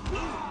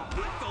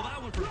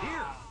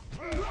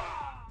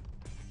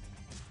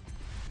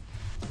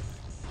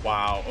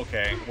 Wow,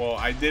 okay. Well,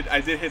 I did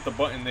hit the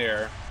button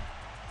there.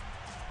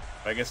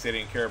 But I guess they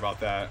didn't care about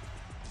that.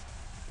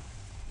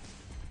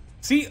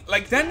 See,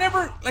 like that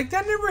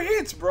never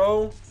hits,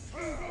 bro.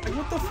 Like,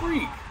 what the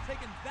freak?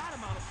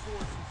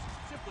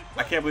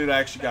 I can't believe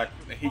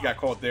he got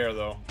caught there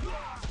though.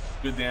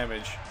 Good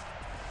damage.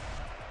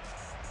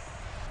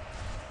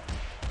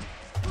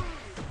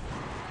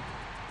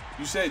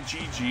 You said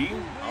GG?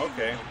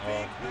 Okay.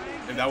 Well,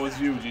 if that was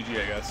you, GG,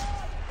 I guess.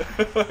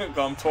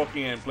 I'm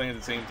talking and playing at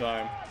the same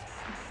time.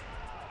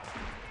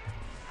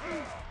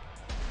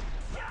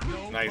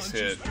 Nice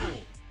hit.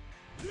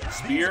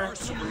 Spear?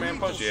 Superman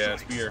punch? Yeah,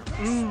 spear.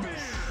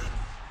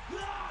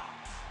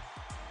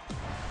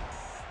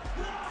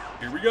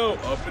 Here we go.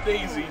 Up a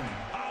daisy.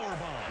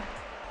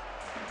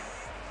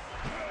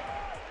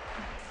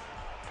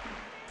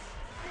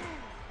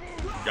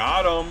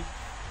 Got him.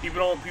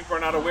 People are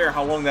not aware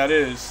how long that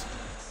is.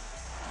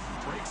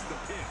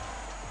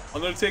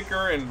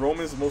 Undertaker and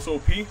Roman's the most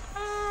OP?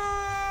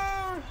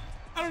 I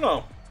don't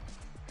know.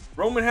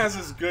 Roman has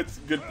his good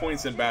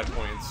points and bad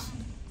points.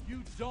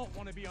 You don't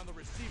want to be on the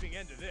receiving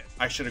end of this.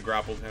 I should have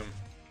grappled him.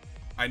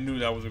 I knew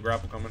that was a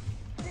grapple coming.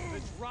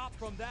 The drop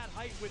from that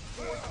height with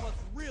force must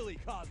really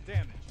cause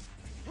damage.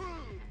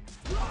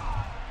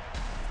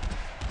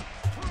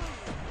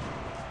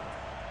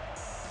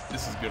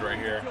 This is good right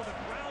here.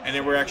 And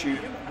then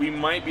we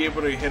might be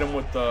able to hit him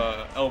with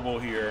the elbow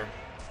here.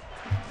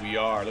 We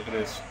are. Look at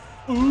this.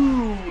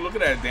 Ooh, look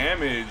at that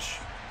damage.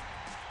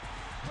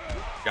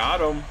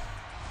 Got him.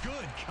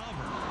 Good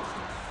cover.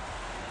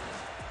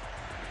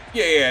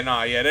 Yeah.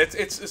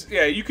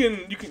 Yeah, you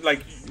can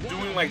like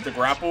doing like the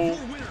grapple,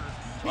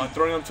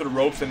 throwing them to the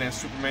ropes and then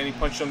Superman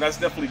punch them. That's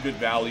definitely good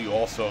value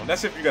also.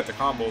 That's if you got the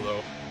combo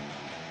though.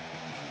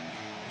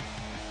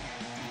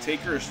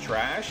 Taker is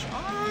trash.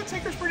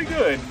 Taker's pretty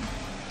good.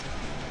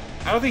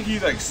 I don't think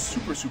he's like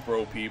super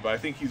OP, but I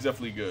think he's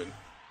definitely good.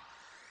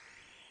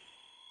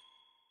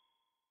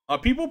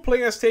 People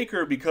play as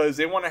Taker because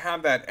they want to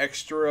have that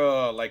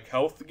extra like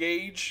health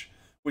gauge,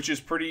 which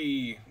is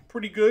pretty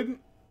good.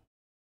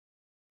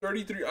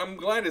 33. I'm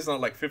glad it's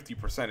not like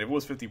 50%. If it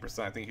was 50%,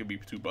 I think he'd be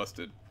too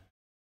busted.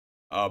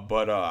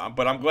 But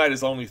I'm glad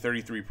it's only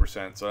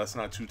 33%, so that's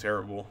not too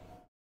terrible.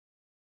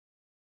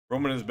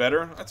 Roman is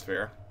better. That's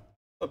fair.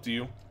 Up to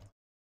you.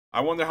 I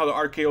wonder how the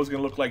RKO is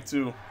gonna look like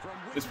too.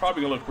 It's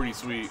probably gonna look pretty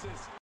sweet.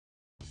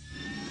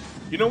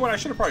 You know what? I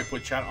should have probably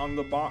put chat on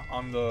the bot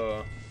on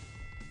the.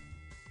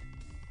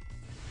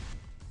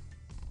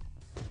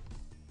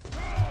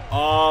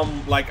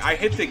 Like I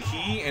hit the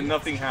key and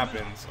nothing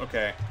happens.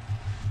 Okay.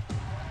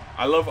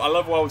 I love while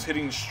I was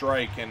hitting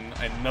strike and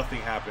nothing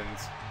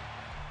happens.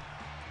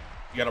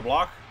 You got a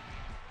block?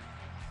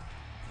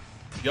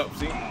 Yup.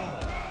 See.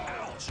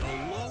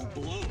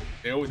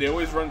 They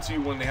always run to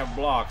you when they have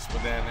blocks,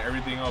 but then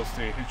everything else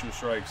they hit you with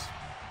strikes.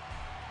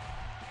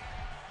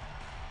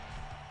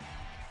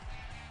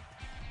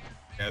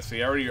 Yeah,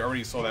 see, I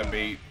already saw that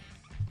bait.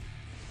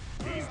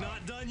 He's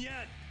not done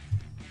yet.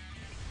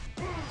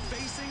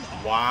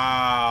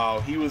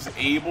 Wow, he was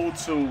able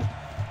to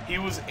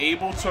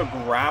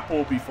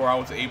grapple before I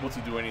was able to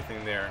do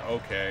anything there.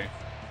 Okay.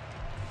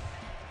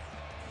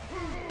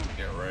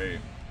 Yeah, right.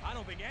 I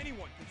don't think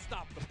anyone can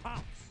stop the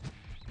pounce.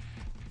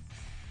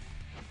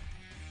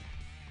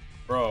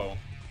 Bro.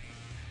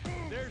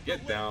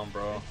 Get down,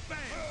 bro.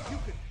 You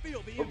can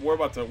feel the We're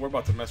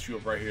about to mess you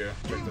up right here.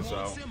 Check this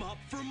out. Him up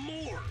for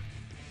more.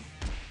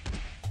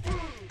 This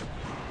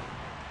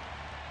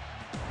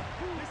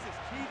is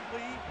Keith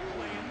Lee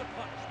playing the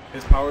punch.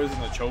 His power is in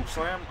the choke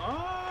slam?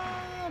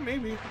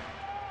 Maybe.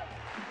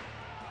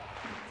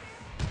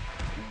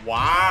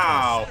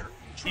 Wow.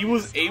 He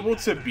was able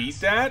to beat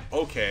that?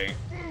 Okay.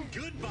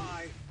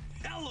 Goodbye.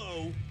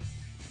 Hello.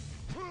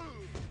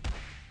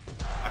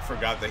 I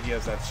forgot that he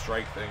has that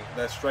strike thing.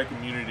 That strike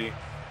immunity.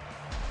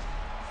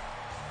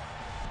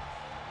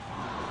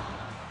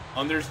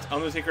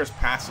 Undertaker's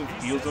passive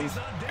heals him.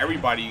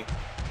 Everybody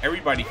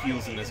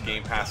heals in this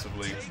game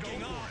passively.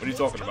 What are you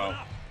talking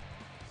about?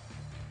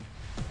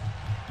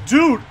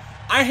 Dude,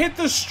 I hit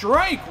the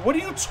strike. What are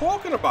you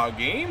talking about,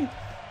 game?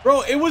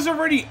 Bro, it was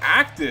already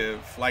active.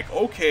 Like,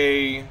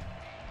 okay.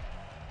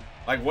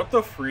 Like, what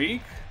the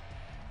freak?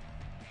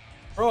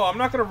 Bro, I'm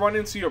not going to run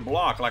into your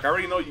block. Like, I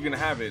already know you're going to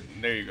have it.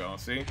 There you go,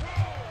 see?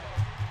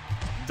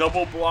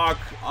 Double block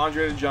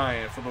Andre the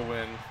Giant for the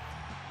win.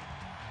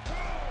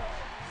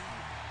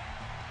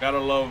 Gotta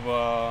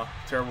love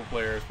terrible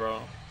players,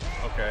 bro.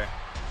 Okay.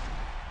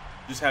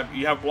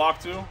 You have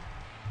block too?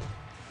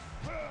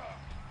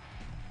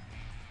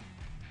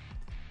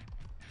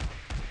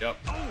 Yep.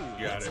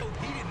 You got it.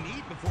 He didn't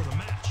eat before the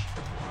match.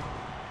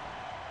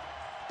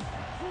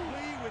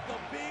 Lee with the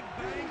big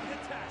bang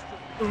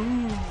catastrophe.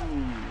 Ooh.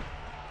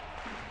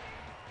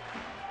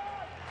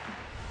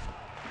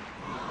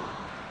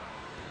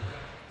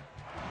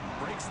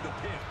 Breaks the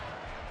pin.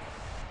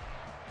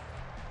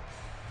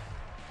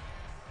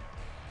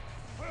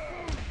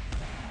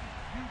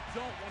 You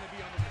don't want to be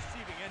on the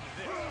receiving end of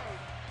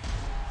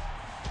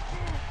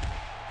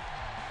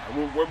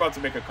this. We're about to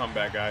make a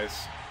comeback,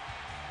 guys.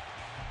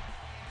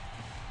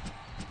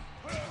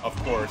 Of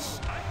course.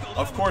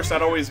 Of course,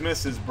 that always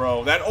misses,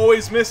 bro. That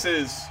always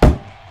misses.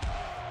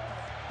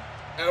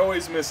 That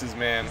always misses,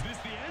 man. Is this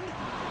the end?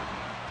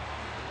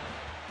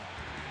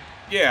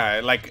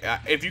 Yeah, like,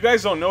 if you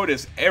guys don't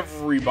notice,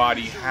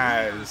 everybody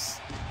has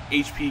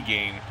HP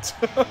gain.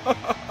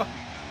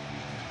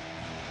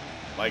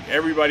 Like,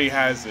 everybody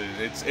has it.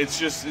 It's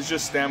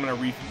just stamina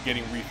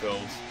getting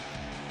refills.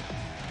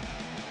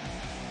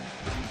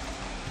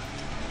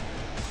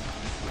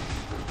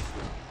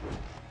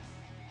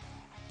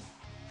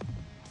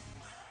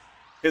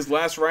 His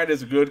last ride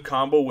is a good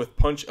combo with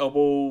punch,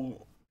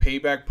 elbow,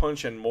 payback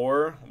punch, and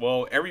more.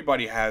 Well,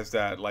 everybody has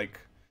that. Like,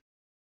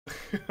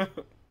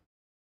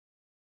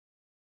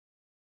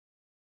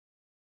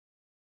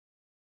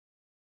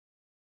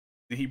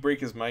 did he break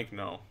his mic?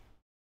 No.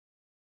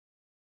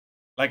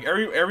 Like,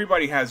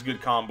 everybody has good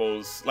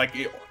combos. Like,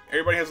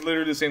 everybody has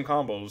literally the same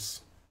combos.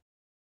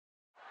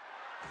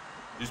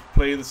 Just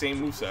play the same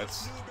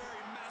movesets. Newbury,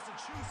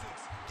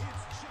 Massachusetts.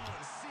 It's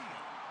John Cena.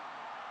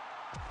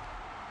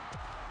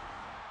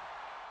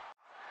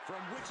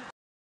 From Wichita.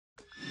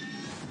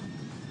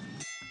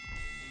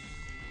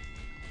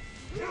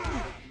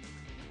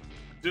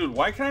 Dude,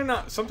 why can I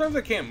not? Sometimes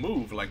I can't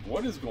move. Like,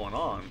 what is going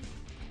on?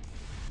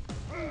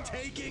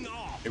 Taking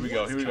off. Here we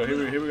go. Here we go. Here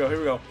we go. Here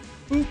we go.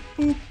 Boop,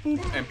 boop,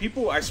 boop. And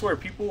people, I swear,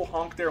 people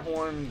honk their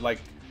horn like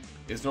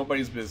it's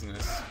nobody's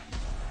business.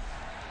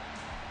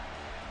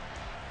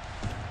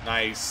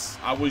 Nice.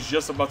 I was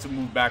just about to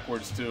move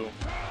backwards too.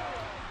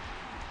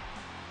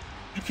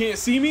 You can't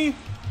see me?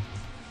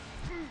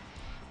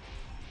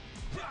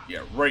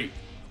 Yeah, right.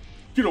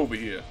 Get over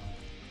here.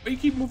 But you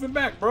keep moving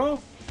back, bro.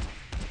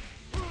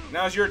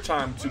 Now's your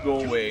time to go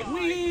away.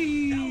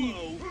 Whee!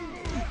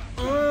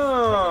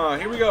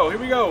 Here we go. Here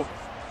we go.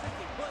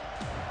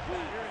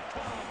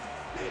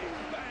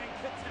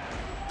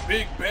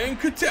 Big Bang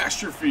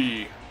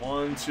Catastrophe.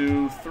 1,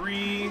 2,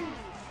 3.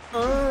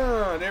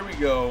 There we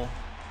go.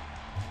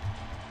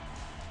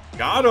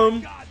 Got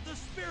him.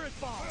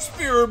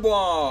 Spirit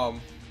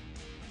Bomb.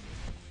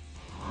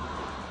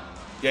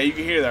 Yeah, you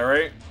can hear that,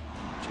 right?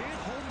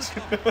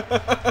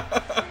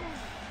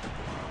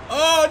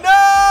 Oh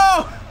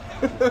no!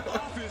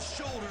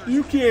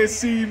 You can't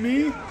see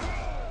me.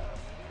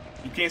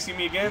 You can't see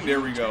me again? There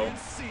we go.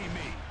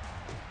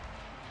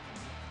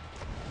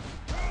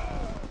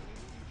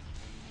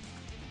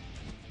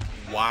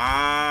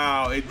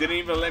 Wow, it didn't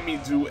even let me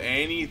do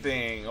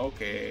anything.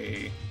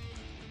 Okay.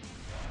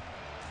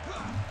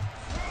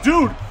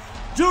 Dude,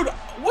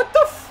 what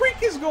the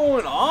freak is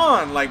going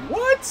on? Like,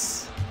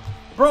 what?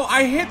 Bro,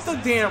 I hit the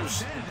damn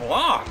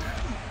block.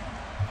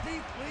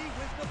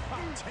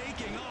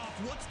 Taking off.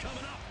 What's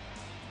coming up?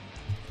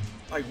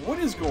 Like, what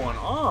is going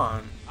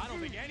on? I don't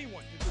think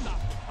anyone can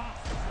stop the pop.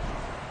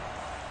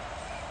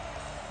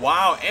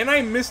 Wow, and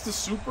I missed the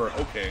super.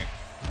 Okay.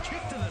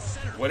 Kick to the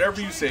center.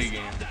 Whatever you say,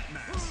 game.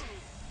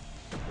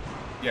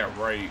 Yeah,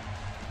 right.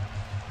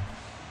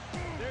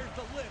 There's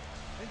the lift,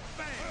 and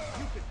bang,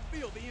 you can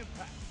feel the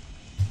impact.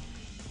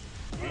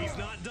 He's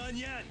not done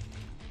yet.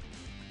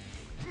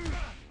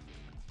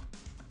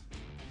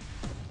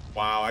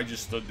 Wow, I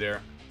just stood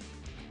there.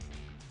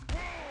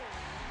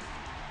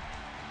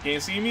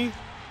 Can't see me?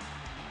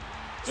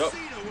 Yep.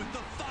 Cena with the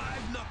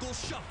 5-knuckle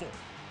shuffle.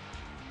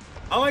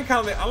 I like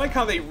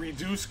how they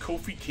reduce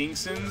Kofi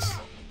Kingston's.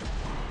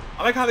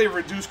 I like how they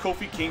reduced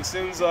Kofi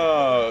Kingston's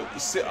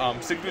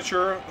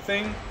signature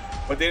thing,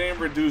 but they didn't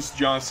reduce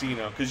John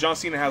Cena because John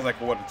Cena has like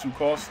what, a 2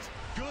 cost.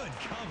 Good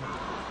cover.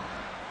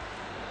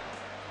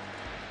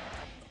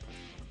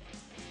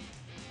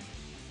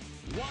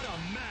 What a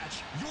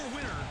match. Your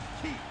winner,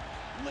 Keith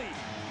Lee.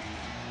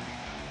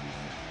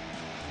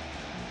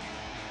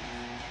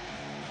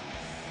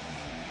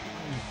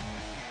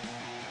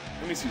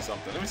 Let me see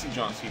something. Let me see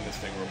John Cena this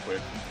thing real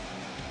quick.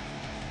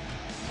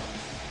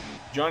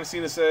 John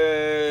Cena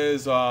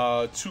says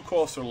 2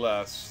 costs or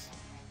less.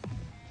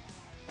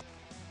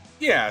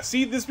 Yeah,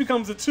 see, this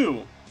becomes a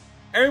 2.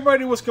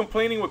 Everybody was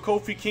complaining with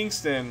Kofi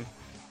Kingston.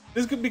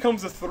 This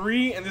becomes a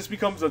 3, and this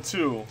becomes a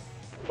 2.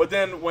 But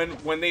then when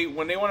they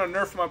want to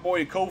nerf my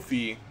boy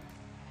Kofi,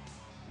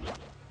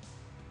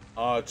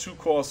 2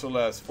 costs or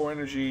less, 4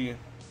 energy.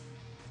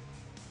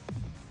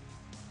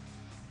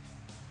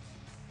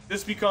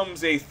 This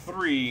becomes a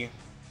 3.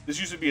 This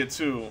used to be a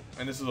 2,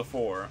 and this is a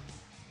 4.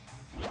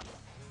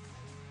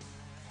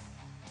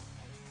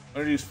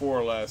 Energy is 4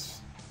 or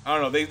less. I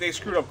don't know. They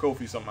screwed up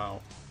Kofi somehow.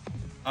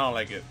 I don't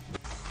like it.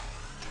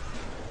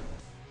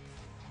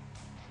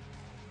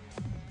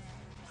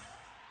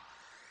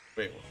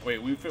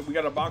 Wait. We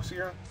got a box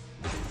here.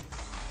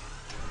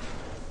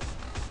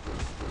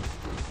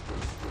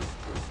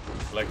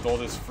 Collect all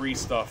this free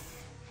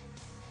stuff.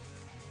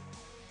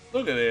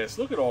 Look at this.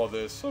 Look at all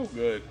this. So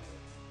good.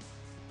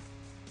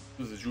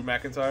 This is Drew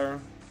McIntyre.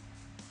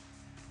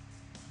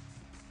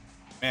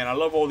 Man, I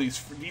love all these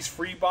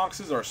free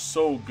boxes are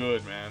so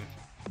good, man.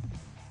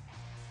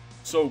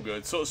 So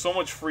good. So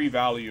much free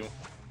value.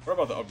 What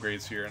about the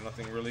upgrades here?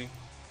 Nothing really.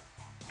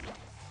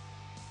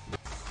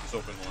 Let's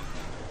open one.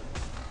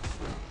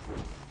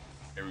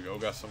 There we go.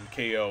 Got some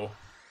KO.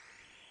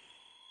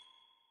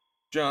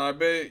 John, I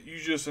bet you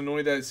just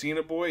annoyed that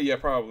Cena boy? Yeah,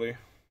 probably.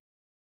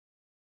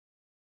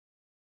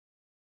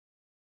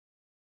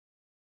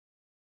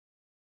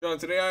 John,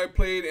 today I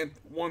played and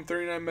won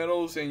 39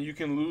 medals, and you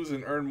can lose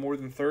and earn more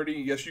than 30.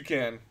 Yes, you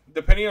can.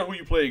 Depending on who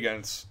you play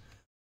against.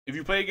 If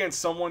you play against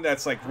someone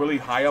that's like really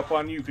high up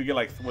on you, you could get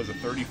like, what is it,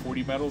 30,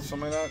 40 medals,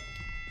 something like that?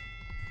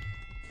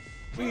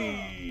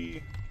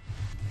 Whee!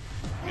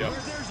 Yep.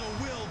 Where there's a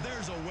will,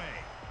 there's a way.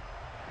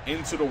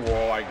 Into the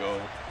wall I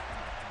go.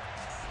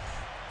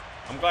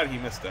 I'm glad he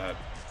missed that.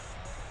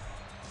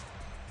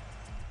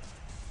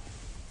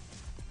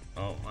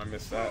 Oh, I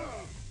missed that.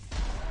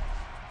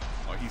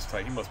 Oh, he's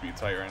tight. He must be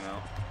tight right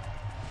now.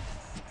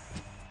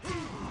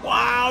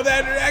 Wow,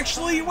 that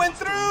actually went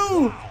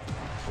through!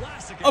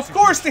 Of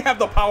course they have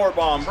the power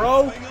bomb,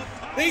 bro.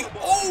 They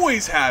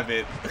always have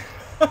it.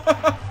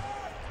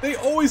 They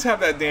always have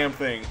that damn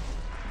thing.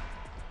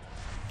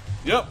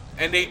 Yep,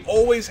 and they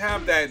always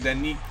have that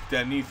knee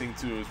thing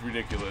too. It's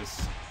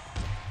ridiculous.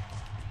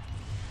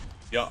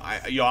 Yo,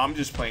 I'm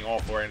just playing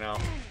awful right now.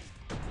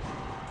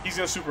 He's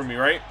gonna super me,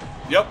 right?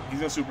 Yep, he's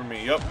gonna super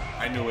me. Yep,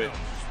 I knew it.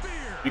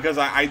 Because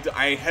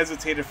I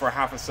hesitated for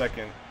half a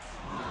second.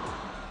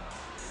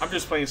 I'm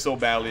just playing so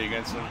badly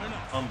against him.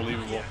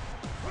 Unbelievable.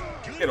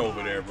 Get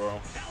over there, bro.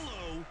 All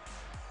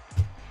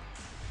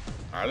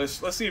right,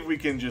 let's see if we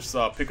can just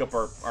pick up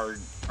our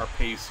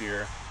pace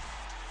here.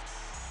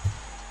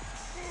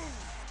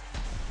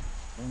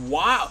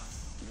 Wow,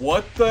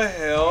 what the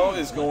hell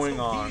is going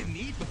on?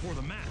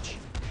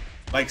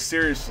 Like,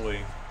 seriously.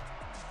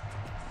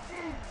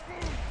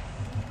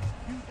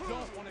 You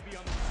don't want to be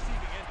on the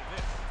receiving end of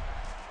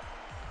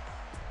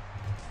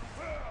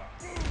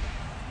this.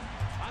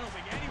 I don't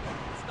think anyone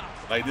can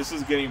stop. Like, this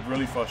is getting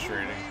really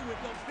frustrating.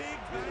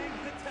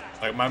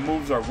 Like, my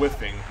moves are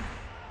whiffing.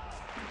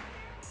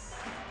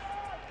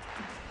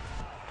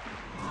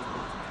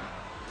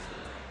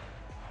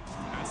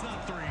 That's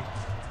not 3.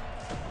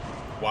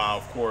 Wow,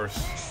 of course.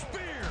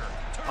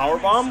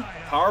 Powerbomb?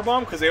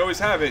 Powerbomb? Because they always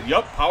have it.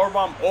 Yup,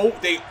 powerbomb. Oh,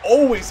 they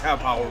always have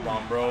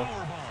powerbomb, bro.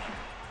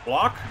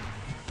 Block?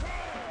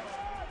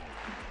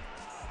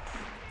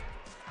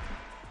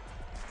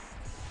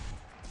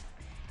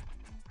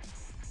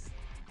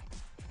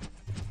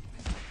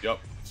 Yup,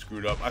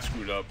 screwed up. I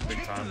screwed up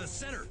big time. To the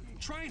center,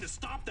 trying to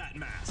stop that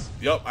mass.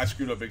 Yup, I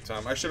screwed up big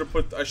time. I should have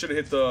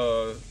hit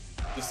the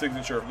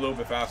signature a little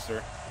bit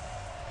faster.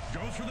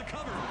 Goes for the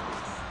cover.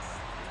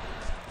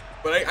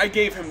 But I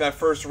gave him that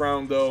first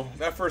round, though.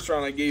 That first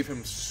round I gave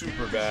him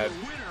super bad.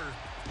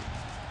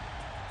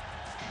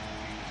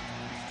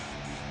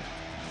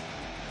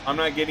 I'm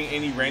not getting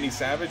any Randy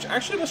Savage.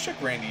 Actually, let's check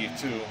Randy,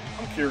 too.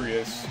 I'm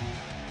curious.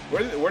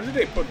 Where did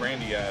they put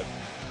Randy at?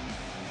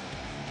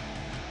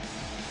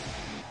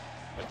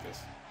 Like this.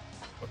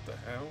 What the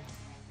hell?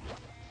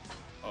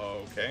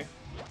 Oh, okay.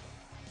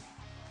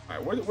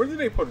 Alright, where did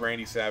they put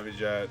Randy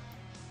Savage at?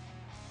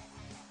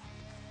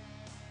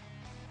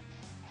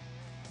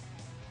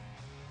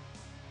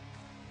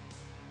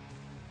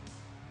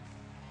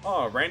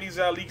 Oh, Randy's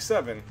at League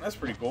 7. That's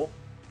pretty cool.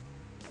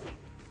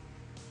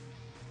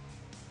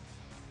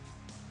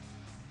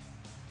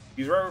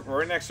 He's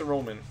right next to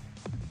Roman.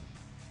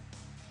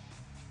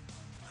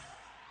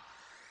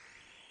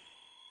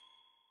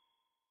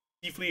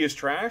 Keith Lee is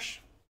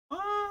trash?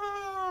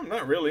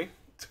 Not really.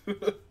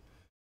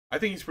 I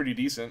think he's pretty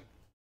decent.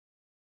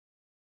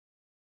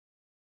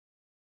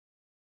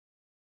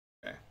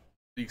 Okay.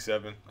 League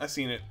 7. I've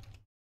seen it.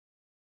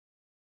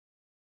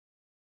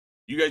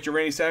 You got your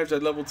Randy Savage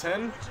at level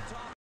 10?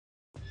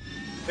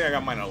 think I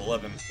got mine at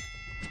 11.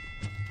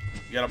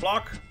 You got a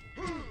block?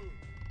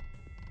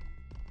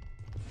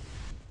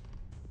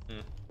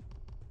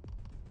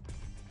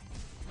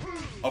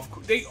 Of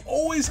course, they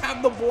always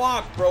have the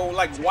block, bro.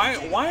 Like, why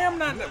I'm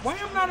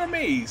not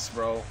amazed,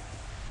 bro?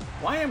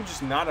 Why I'm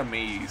just not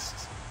amazed?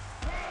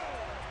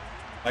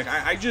 Like,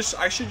 I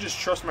should just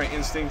trust my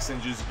instincts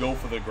and just go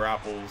for the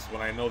grapples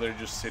when I know they're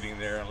just sitting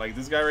there. Like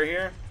this guy right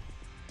here.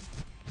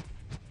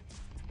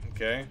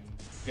 Okay.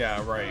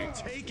 Yeah, right.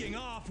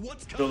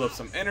 Build up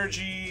some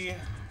energy.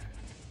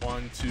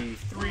 1, 2,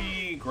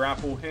 3.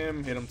 Grapple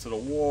him. Hit him to the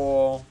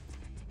wall.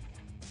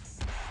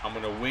 I'm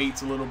gonna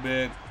wait a little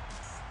bit.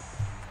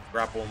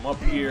 Grapple him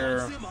up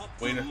here.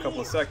 Wait a couple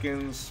of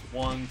seconds.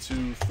 1,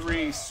 2,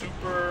 3.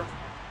 Super.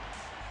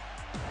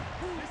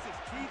 This is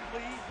Keith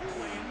Lee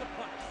playing the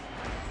punch.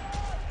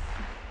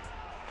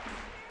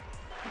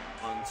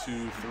 1,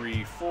 2,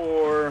 3,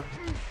 4.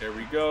 There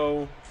we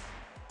go.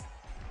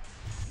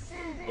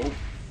 Oh.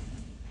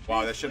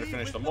 Wow, that should have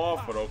finished him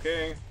off, but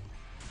okay.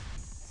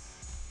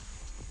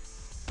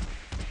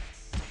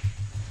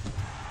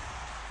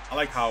 I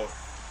like how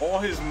all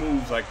his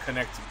moves like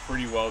connect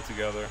pretty well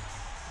together.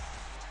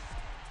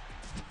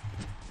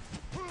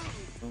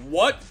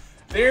 What?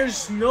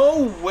 There's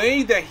no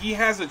way that he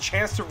has a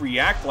chance to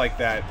react like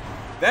that.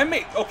 That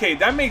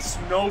makes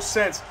no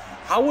sense.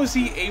 How was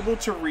he able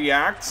to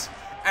react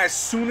as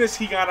soon as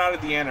he got out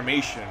of the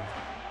animation?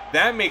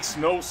 That makes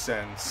no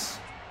sense.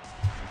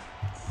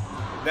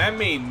 That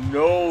made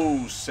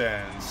no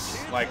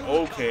sense. Like,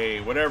 okay,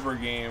 whatever,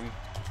 game.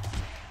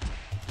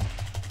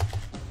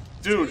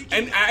 Dude,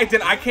 and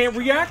I can't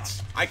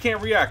react? I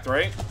can't react,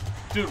 right?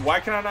 Dude, why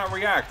can I not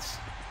react?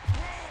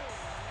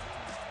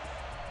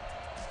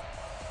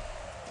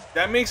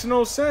 That makes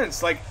no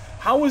sense. Like,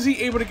 how was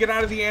he able to get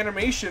out of the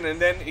animation and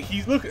then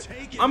he look?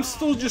 I'm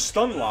still just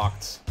stun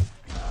locked.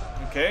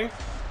 Okay.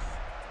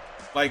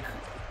 Like,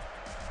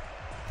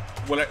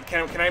 what?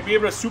 Can I be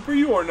able to super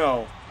you or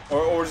no?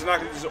 Or is it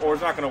not? Or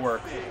it's not gonna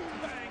work?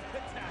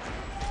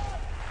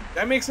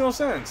 That makes no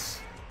sense.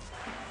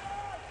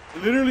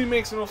 Literally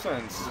makes no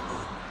sense.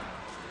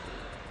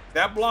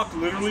 That block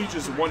literally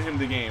just won him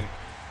the game.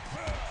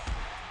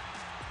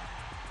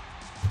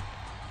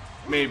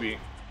 Maybe.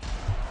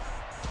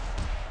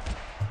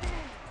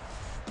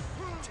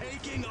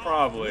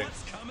 Probably.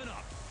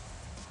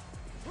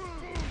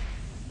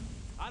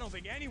 I don't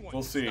think anyone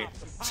We'll see.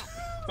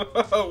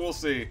 We'll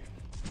see.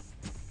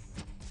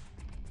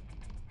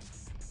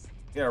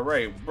 Yeah,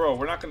 right, bro.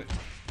 We're not gonna.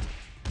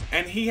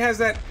 And he has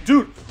that,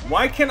 dude.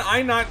 Why can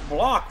I not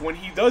block when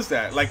he does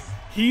that? Like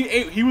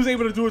he was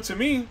able to do it to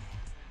me.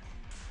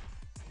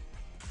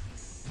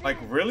 Like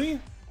really,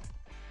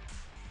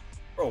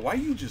 bro? Why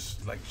you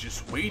just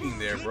waiting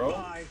there, bro?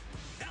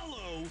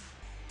 Hello.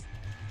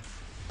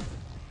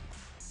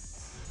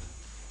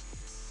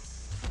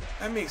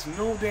 That makes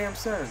no damn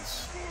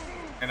sense.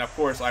 And of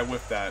course, I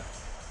whiffed that.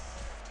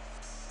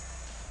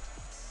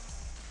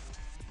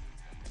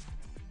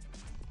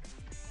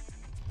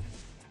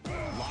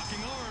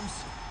 Locking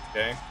arms.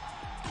 Okay.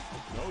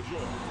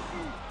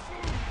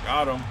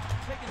 Got him.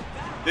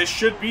 This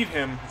should beat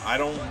him.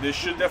 This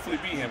should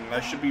definitely beat him.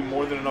 That should be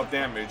more than enough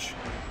damage.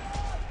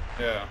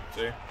 Yeah,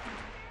 see?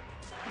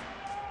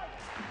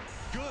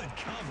 Good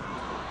cover.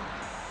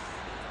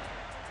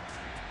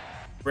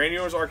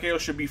 Brainior's RKO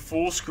should be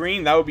full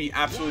screen. That would be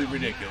absolutely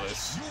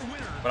ridiculous.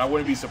 But I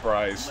wouldn't be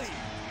surprised.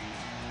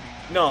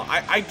 No,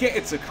 I get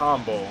it's a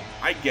combo.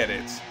 I get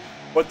it.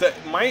 But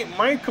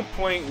my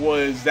complaint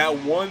was that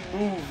one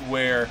move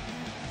where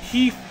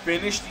he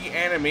finished the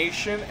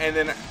animation and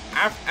then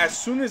as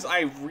soon as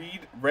I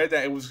read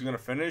that it was gonna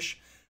finish,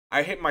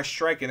 I hit my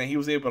strike and then he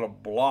was able to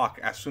block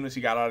as soon as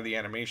he got out of the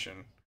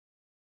animation.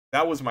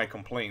 That was my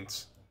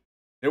complaint.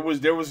 There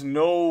was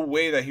no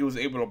way that he was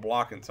able to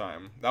block in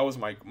time. That was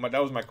my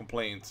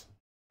complaint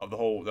of the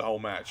whole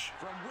match.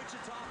 From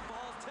Wichita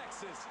Falls,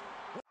 Texas.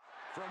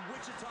 From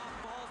Wichita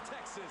Falls,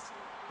 Texas,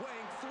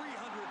 weighing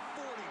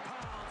 340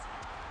 pounds,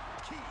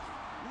 Keith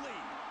Lee.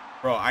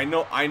 Bro, I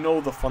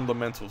know the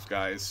fundamentals,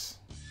 guys.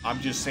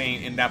 I'm just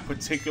saying in that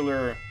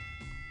particular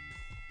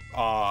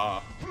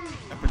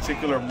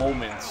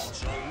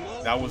moment,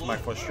 that was my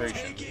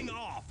frustration.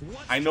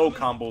 I know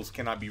combos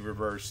cannot be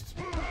reversed.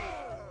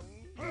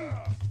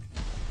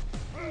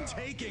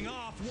 Taking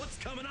off. What's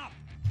coming up?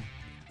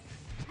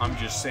 I'm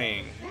just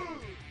saying,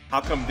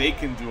 how come they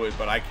can do it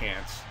but I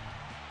can't?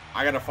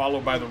 I gotta follow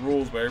by the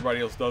rules, but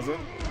everybody else doesn't.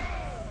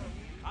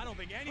 I don't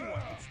think anyone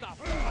can stop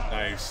him.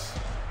 Nice.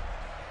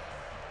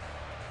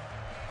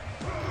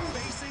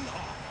 Facing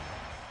off.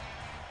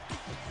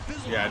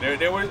 Yeah,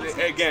 there was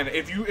again.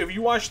 If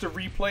you watch the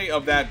replay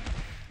of that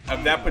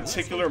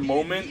particular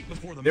moment,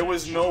 there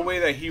was no way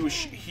that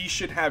he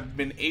should have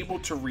been able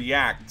to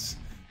react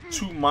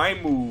to my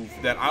move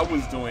that I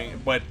was doing,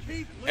 but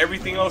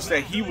everything else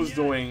that he was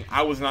doing,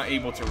 I was not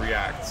able to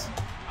react.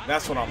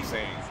 That's what I'm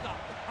saying.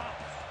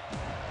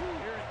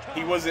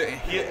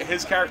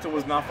 His character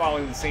was not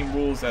following the same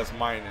rules as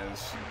mine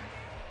is.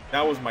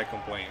 That was my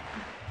complaint.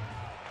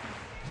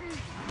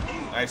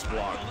 Nice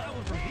block.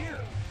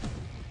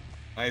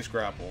 Nice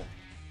grapple.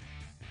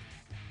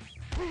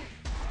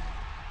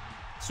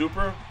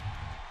 Super.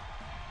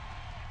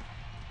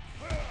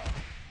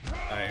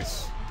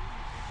 Nice.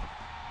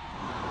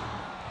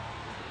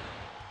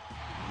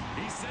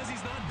 He says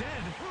he's not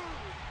dead.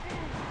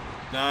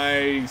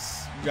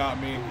 Nice. You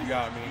got me. You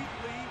got me.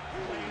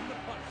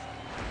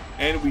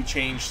 And we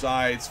changed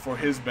sides for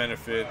his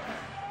benefit.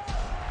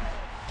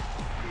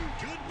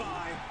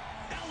 Goodbye.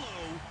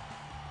 Hello.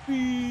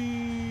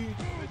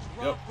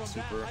 Yep,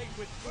 super.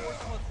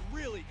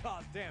 Really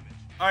cause damage.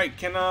 Alright,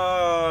 can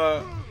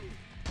I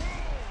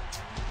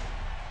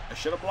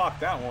should have blocked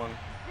that one.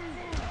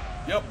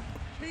 Yep.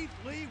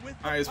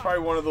 Alright, it's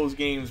probably one of those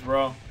games,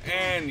 bro.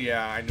 And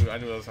yeah, I knew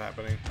that was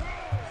happening.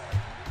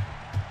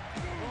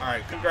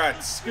 Alright,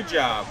 congrats. Good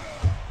job.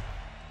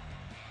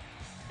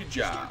 Good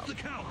job.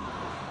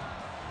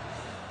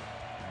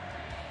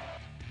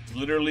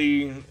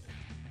 Literally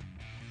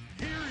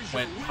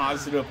went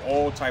positive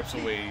all types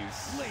of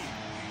ways.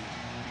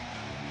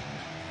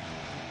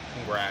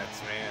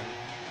 Congrats, man.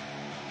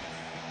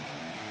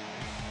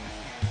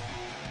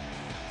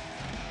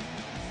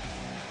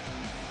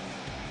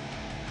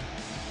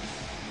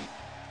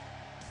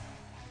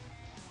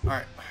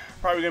 Alright,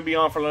 probably gonna be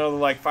on for another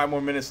like 5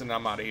 more minutes and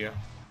I'm out of here.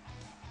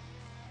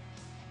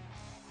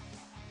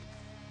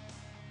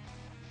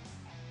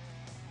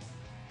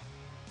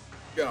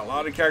 Got a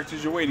lot of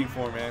characters you're waiting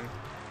for, man.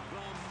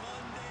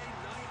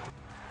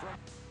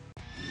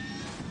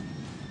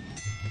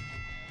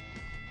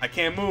 I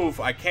can't move.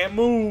 I can't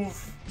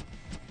move.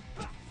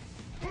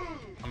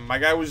 My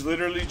guy was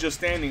literally just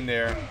standing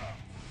there.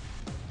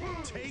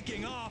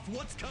 Taking off.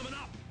 What's coming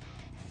up?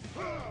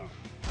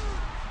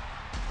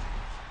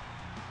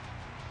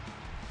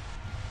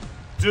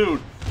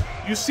 Dude,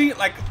 you see,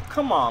 like,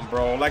 come on,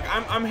 bro. Like,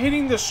 I'm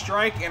hitting the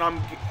strike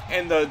and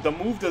the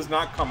move does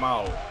not come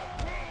out.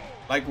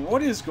 Like,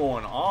 what is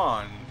going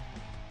on?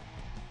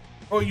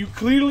 Bro, you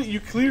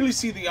clearly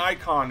see the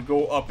icon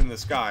go up in the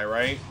sky,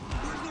 right?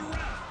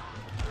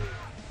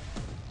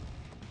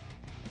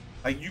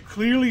 Like, you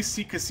clearly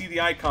could see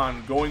the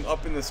icon going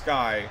up in the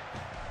sky,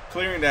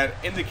 clearing that,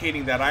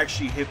 indicating that I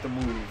actually hit the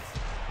move.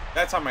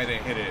 That time I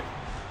didn't hit it,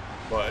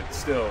 but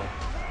still.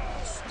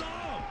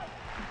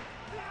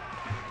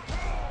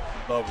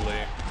 Lovely.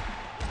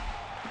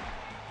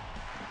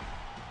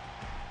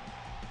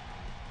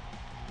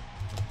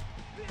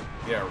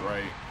 Yeah,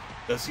 right.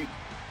 Does he?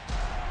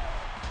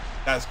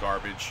 That's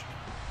garbage.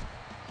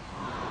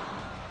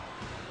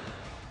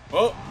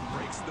 Well,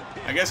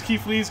 I guess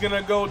Keith Lee's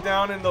gonna go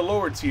down in the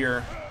lower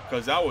tier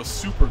because that was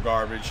super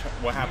garbage.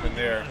 What happened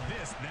there?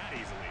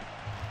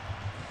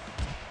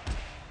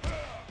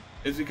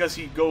 It's because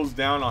he goes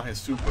down on his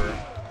super.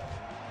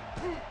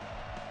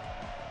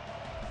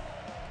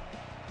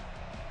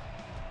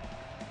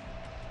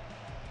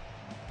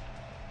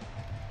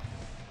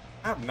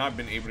 I have not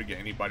been able to get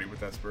anybody with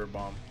that Spirit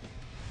Bomb.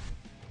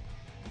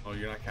 Oh,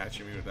 you're not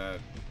catching me with that.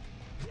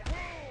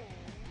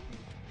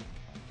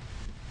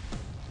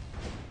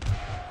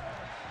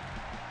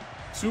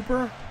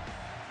 Super?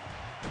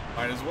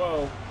 Might as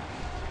well.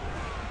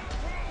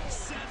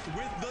 Seth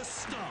with the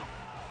stomp.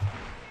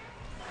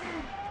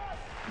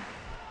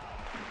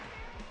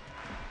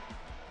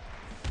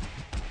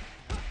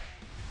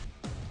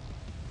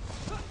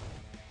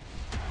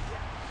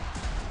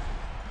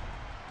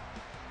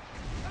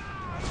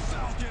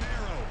 Falcon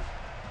arrow.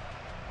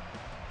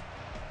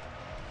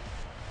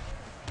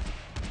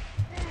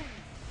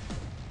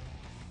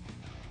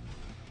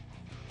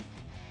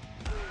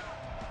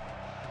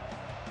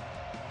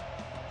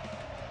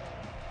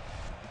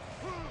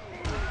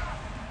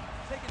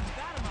 Taking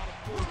that amount of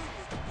force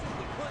is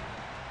simply put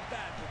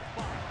bad for the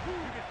body. You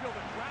can feel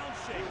the ground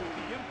shake with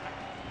the impact.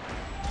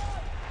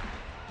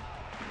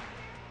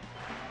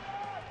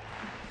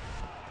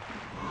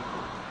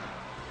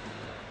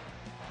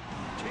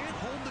 Can't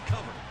hold the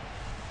cover.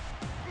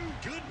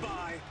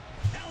 Goodbye.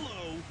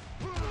 Hello.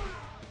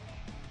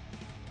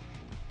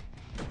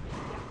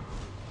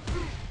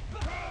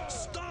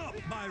 Stop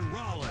by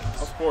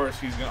Rollins. Of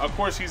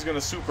course he's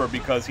gonna super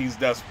because he's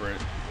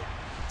desperate.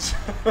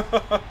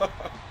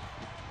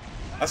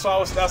 That's why I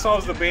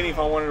was debating if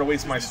I wanted to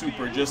waste my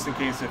super just in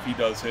case if he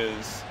does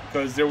his,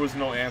 because there was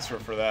no answer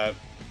for that.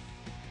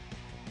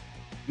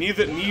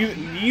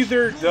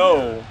 Neither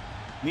though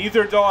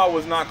I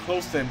was not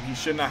close to him, he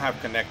should not have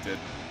connected.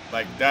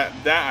 Like that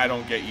I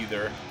don't get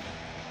either.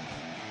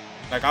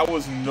 Like I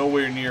was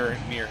nowhere near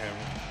him.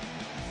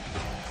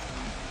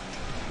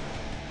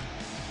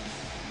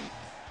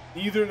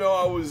 Neither though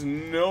I was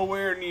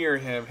nowhere near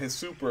him, his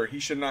super, he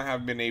should not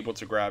have been able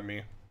to grab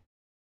me.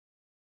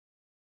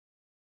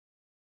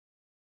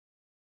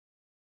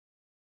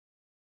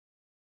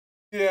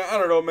 Yeah, I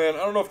don't know, man. I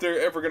don't know if they're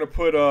ever gonna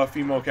put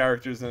female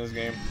characters in this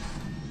game.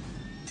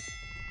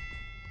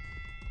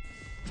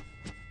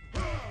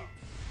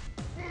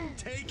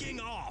 Taking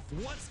off.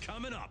 What's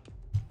coming up?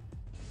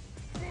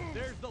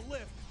 There's the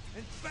lift,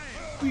 and bang!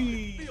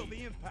 Whee. Feel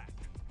the impact.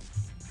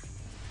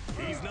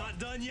 He's not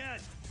done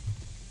yet.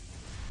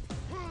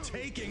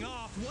 Taking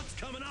off. What's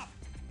coming up?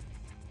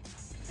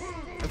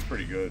 That's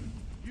pretty good.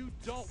 You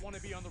don't want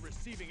to be on the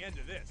receiving end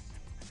of this.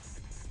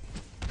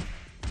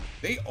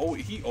 He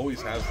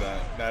always has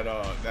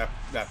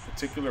that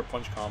particular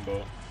punch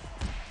combo.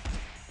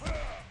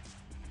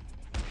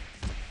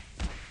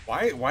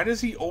 Why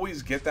does he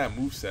always get that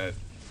moveset?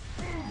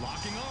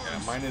 Locking arms. Yeah,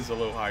 mine is a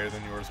little higher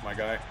than yours, my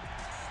guy.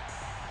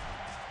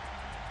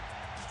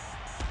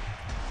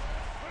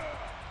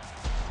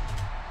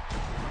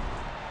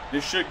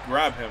 This should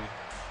grab him.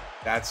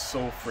 That's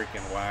so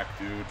freaking whack,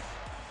 dude.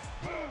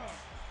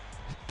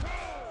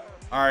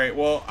 Alright,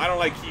 well, I don't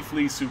like Keith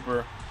Lee's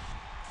super.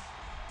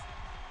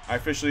 I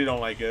officially don't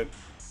like it.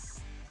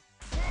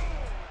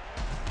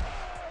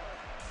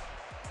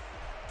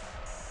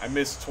 I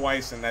missed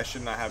twice, and that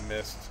should not have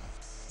missed.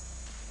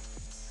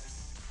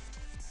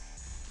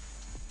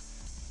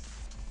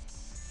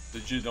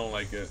 Legit don't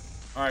like it.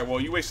 Alright, well,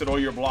 you wasted all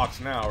your blocks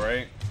now,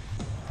 right?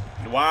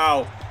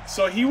 Wow.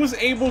 So he was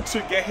able to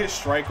get his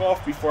strike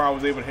off before I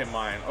was able to hit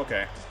mine.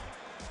 Okay.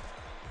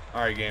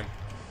 Alright, game.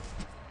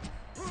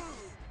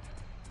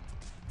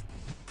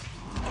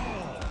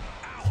 Oh,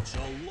 ouch,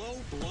 a low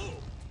blow.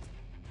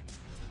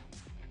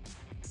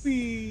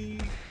 Whee.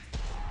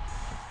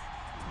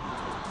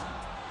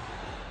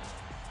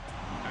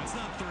 That's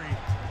not 3.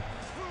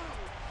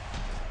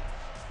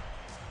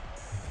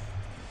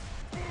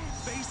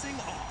 Facing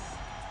off.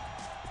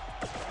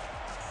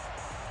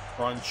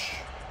 Crunch.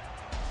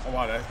 Oh,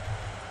 wow, that...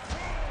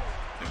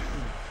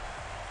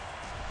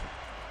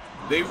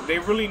 They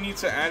really need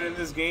to add in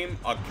this game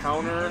a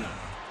counter,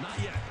 Not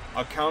yet.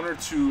 a counter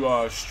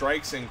to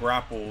strikes and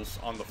grapples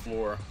on the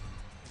floor.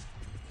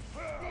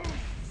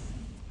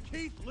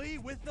 Keith Lee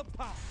with the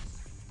power.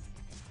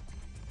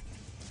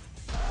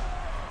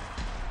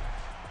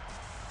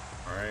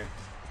 All right.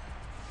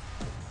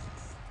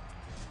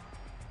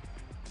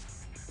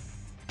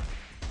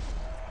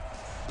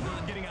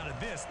 Not getting out of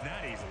this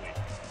that easily.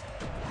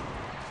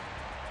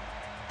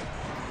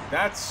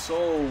 That's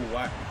so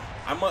whack.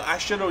 I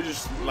should have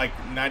just like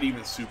not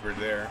even super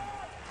there.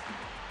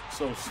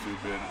 So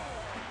stupid.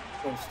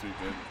 So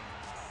stupid.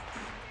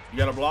 You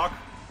got a block?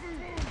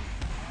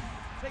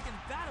 Taking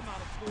that amount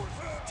of force.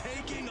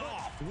 Taking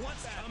off.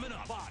 What's coming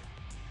up? Body.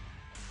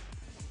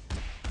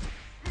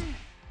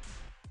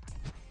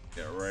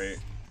 Yeah, right.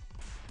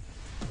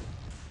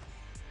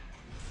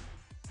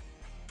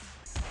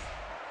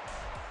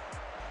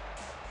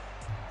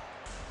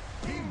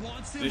 He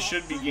wants him This up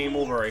should be for game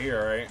more. over right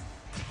here, right?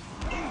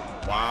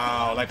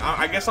 Wow, like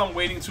I guess I'm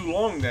waiting too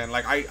long then.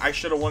 Like I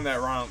should have won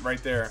that round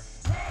right there.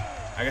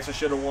 I guess I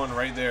should have won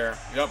right there.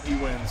 Yup, he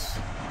wins.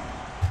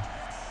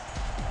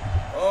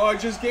 Oh, I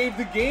just gave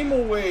the game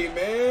away,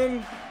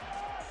 man.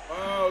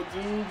 Wow,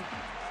 dude.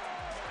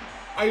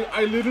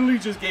 I literally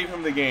just gave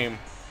him the game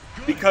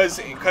because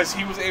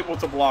he was able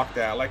to block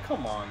that. Like,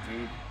 come on,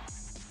 dude.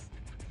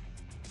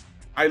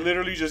 I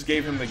literally just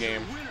gave him the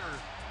game. Winner.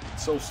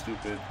 So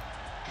stupid.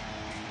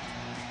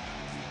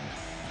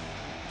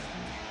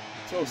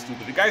 So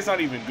stupid. The guy's not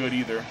even good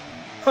either.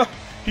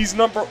 He's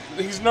number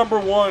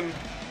 1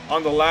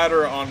 on the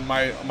ladder on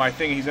my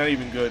thing. He's not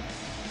even good.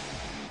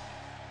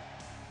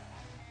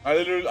 I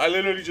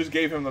literally just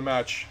gave him the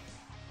match.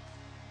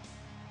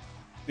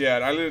 Yeah,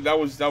 that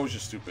was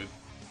just stupid.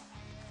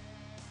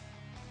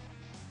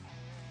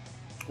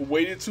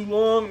 Waited too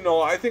long?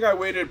 No, I think I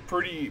waited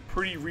pretty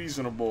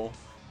reasonable.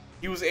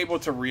 He was able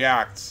to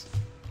react.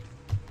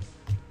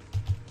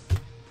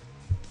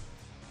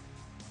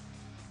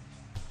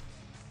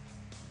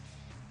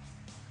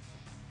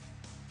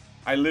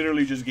 I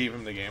literally just gave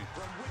him the game.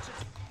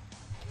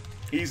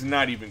 He's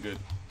not even good.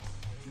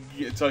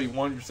 I tell you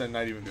 100%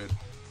 not even good.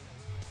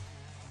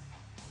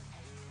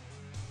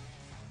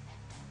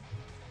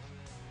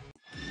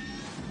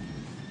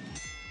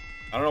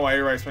 I don't know why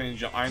everybody's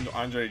playing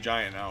Andre the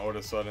Giant now all of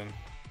a sudden.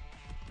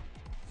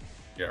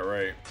 Yeah,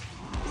 right.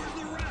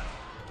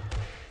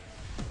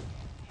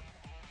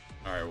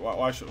 Alright,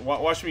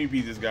 watch me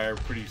beat this guy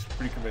pretty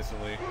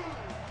convincingly.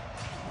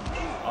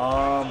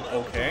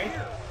 Okay.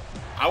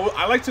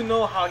 I like to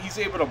know how he's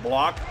able to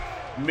block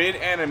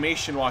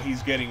mid-animation while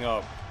he's getting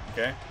up,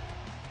 okay?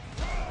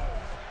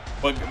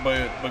 But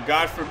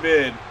God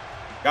forbid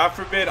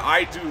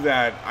I do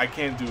that. I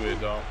can't do it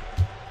though.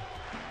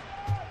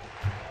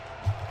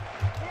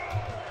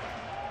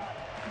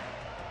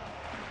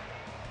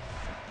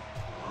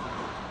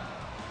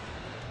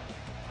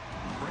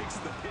 Breaks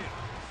the pin.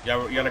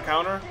 Yeah, you got a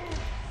counter?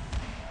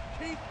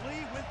 Keith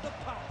Lee with the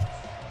power.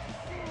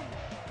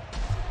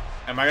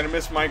 Am I gonna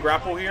miss my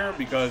grapple here?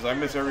 Because I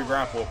miss every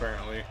grapple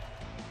apparently.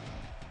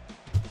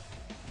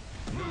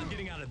 Not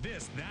getting out of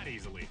this that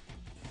easily.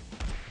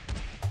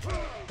 Lee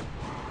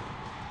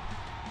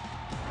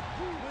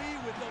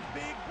with the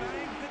big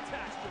bang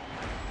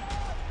catastrophe.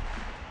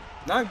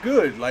 Not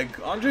good. Like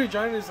Andre the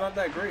Giant is not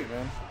that great,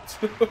 man.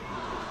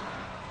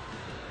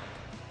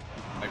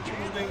 Like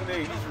people think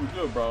he's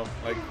good, bro.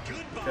 Like,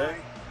 okay.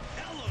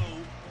 Hello.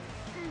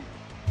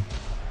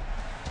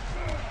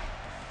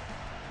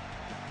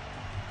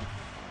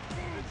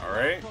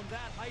 Alright. From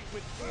that height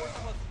with force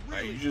must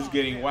Alright, really you're just calm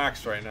getting down.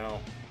 waxed right now.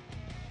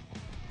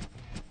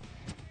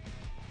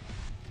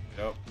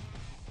 Yep.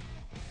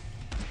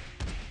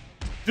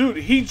 Dude,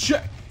 he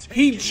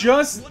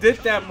just did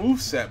that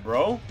moveset,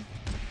 bro.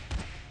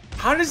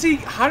 How does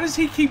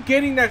he keep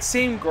getting that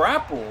same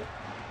grapple?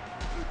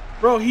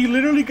 Bro, he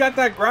literally got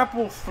that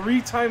grapple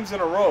 3 times in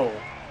a row.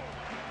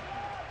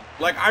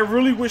 Like, I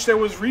really wish there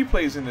was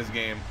replays in this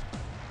game.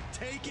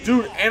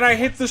 Dude, and I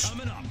hit the...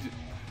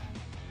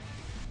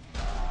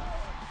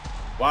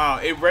 Wow,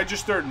 it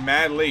registered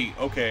mad late.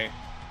 Okay.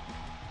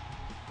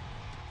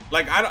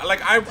 Like,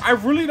 I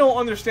really don't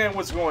understand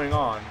what's going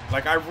on.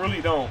 Like, I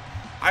really don't.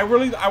 I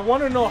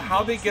want to know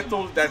how they get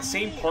that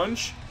same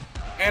punch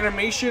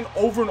animation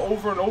over and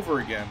over and over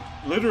again.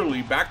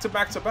 Literally, back to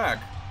back to back.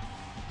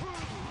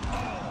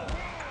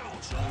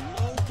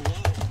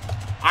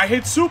 I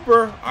hit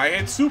super. I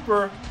hit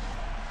super.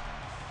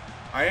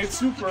 I hit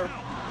super.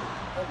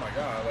 Oh my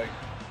god, like.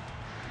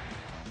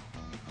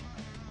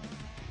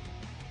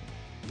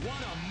 What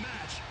a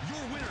match.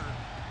 Your winner.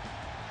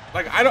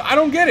 Like, I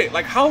don't get it.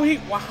 Like, how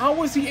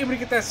was he able to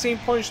get that same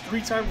punch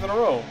 3 times in a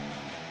row?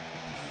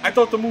 I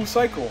thought the move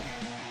cycle.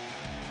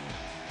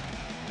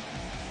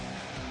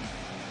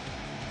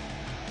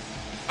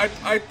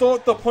 I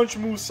thought the punch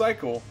move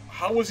cycle.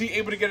 How was he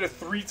able to get it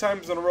 3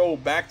 times in a row,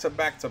 back to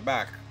back to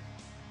back?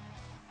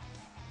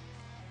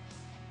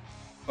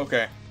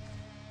 Okay.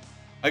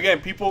 Again,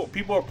 people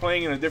are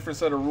playing in a different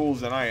set of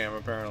rules than I am,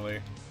 apparently.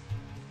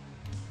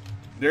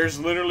 There's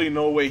literally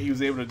no way he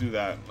was able to do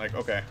that. Like,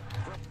 okay.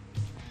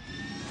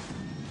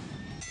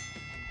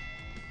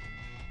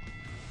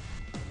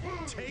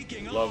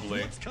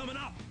 Lovely.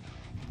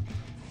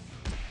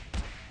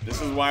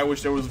 This is why I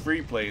wish there was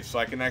replay, so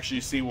I can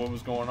actually see what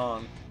was going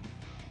on.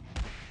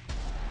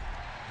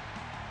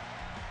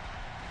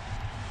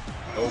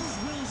 Nope.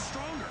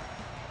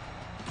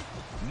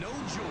 No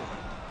joy.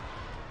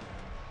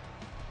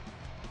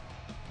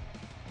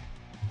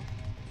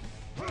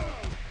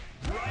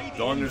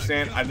 Don't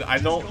understand. I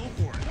don't,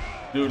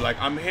 dude. Like,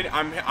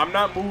 I'm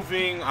not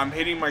moving. I'm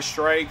hitting my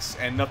strikes,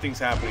 and nothing's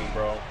happening,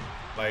 bro.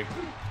 Like,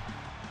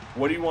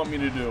 what do you want me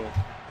to do?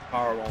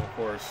 Powerbomb, of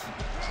course.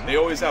 They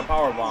always have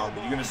powerbomb.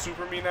 You gonna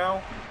super me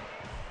now?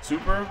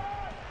 Super?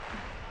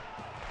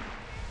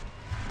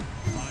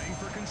 Vying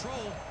for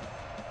control.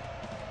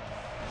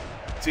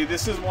 See,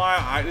 this is why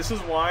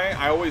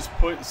I always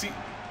put. See,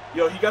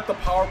 yo, he got the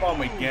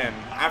powerbomb again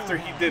after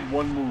he did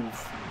one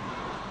move.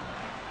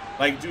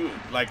 Like, dude,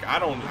 like I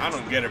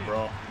don't get it,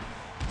 bro.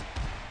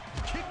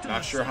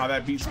 Not sure how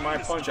that beats my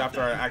punch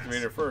after I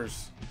activated it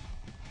first.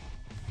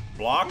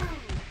 Block?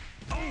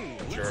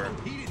 Sure.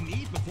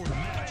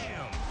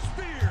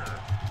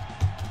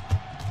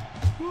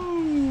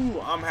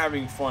 Woo, I'm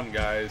having fun,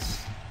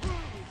 guys.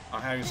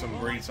 I'm having some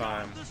great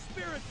time.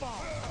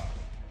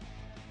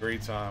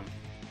 Great time.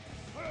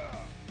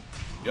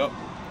 Yup.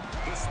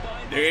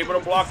 They're able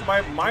to block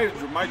my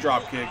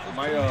drop kick,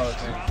 my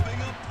thing.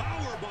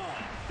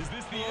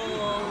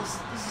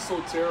 Oh, this is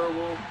so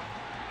terrible.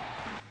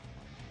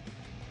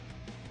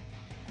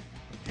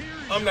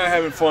 I'm not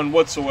having fun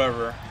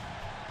whatsoever.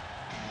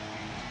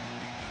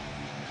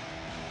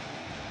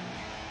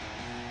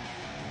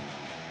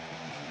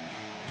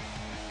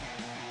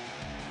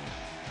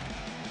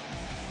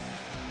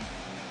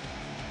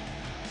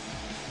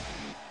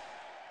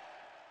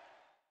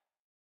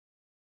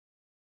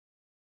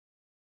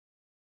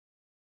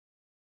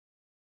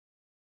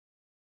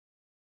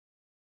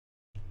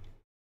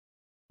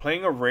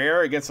 Playing a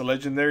rare against a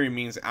legendary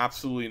means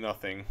absolutely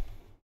nothing.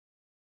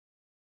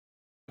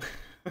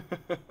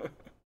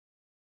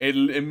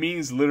 It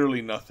means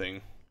literally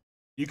nothing.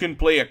 You can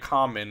play a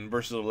common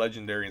versus a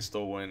legendary and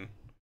still win.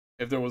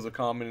 If there was a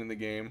common in the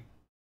game.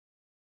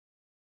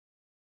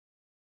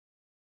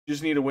 You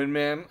just need a win,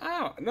 man.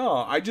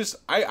 No, I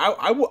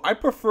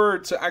prefer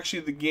to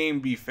actually the game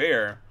be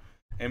fair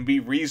and be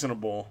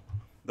reasonable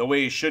the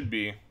way it should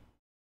be.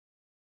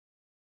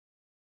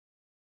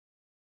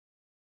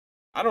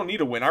 I don't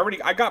need a win.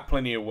 I got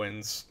plenty of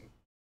wins.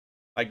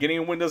 Like, getting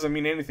a win doesn't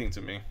mean anything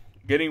to me.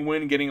 Getting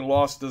win, getting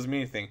lost doesn't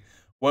mean anything.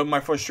 What my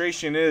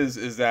frustration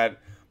is that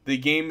the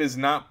game is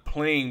not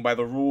playing by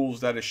the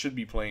rules that it should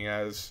be playing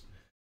as.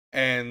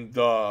 And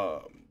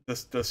the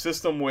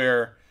system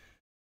where,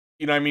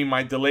 you know what I mean,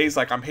 my delays,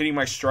 like I'm hitting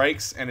my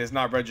strikes and it's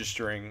not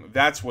registering.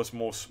 That's what's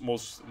most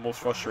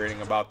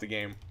frustrating about the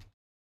game.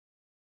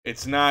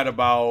 It's not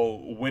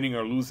about winning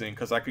or losing,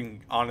 because I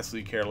can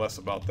honestly care less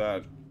about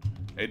that.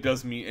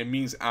 It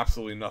means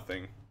absolutely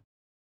nothing.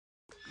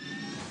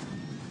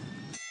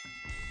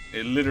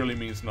 It literally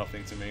means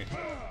nothing to me.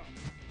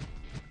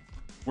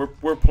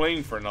 We're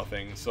playing for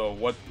nothing. So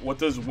what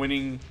does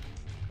winning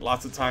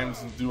lots of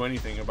times do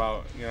anything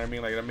about? You know what I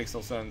mean? Like, that makes no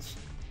sense.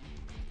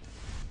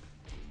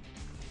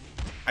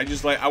 I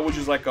would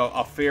just like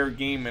a fair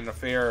game and a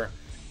fair,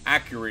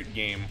 accurate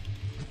game.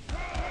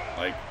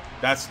 Like,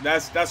 that's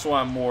what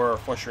I'm more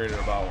frustrated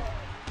about.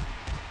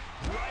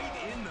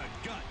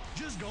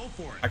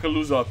 I could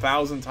lose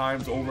 1,000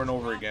 times over and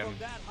over again.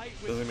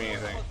 Doesn't mean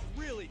anything.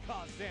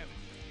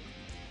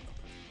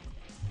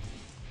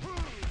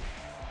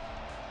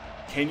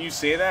 Can you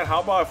say that? How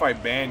about if I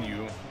ban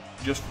you?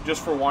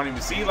 just for wanting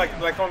to see, like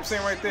what I'm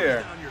saying right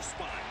there.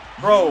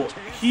 Bro,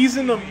 he's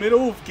in the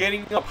middle of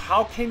getting up.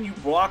 How can you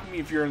block me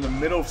if you're in the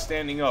middle of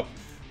standing up?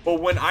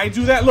 But when I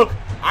do that, look,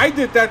 I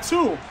did that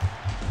too.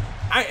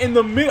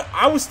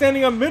 I was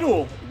standing up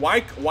middle.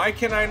 Why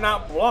can I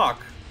not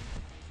block?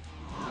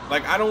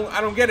 Like I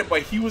don't get it.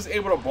 But he was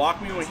able to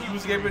block me when he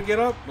was able to get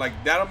up. Like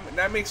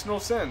that makes no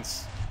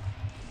sense.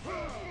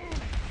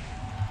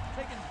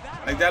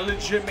 Like that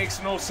legit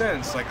makes no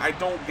sense. Like I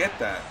don't get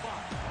that.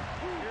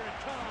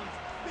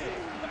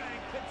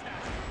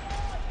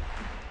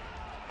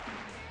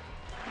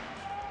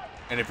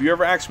 And if you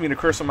ever ask me to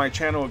curse on my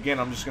channel again,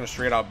 I'm just gonna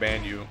straight out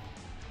ban you.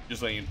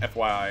 Just letting you,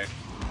 FYI.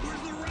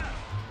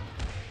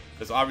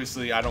 Because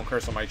obviously I don't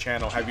curse on my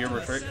channel. Have you ever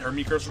heard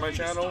me curse on my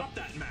channel?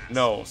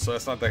 No, so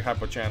that's not that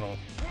type of channel.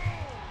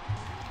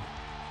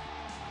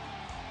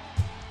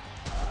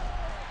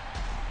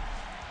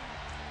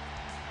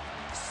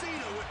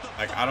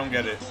 Like I don't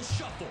get it.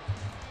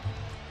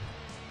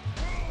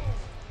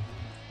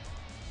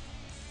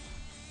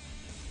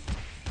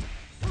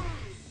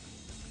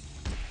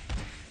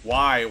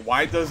 Why?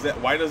 Why does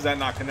that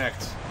not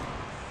connect?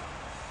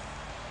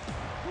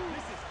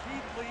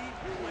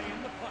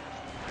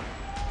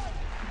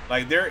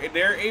 Like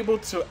they're able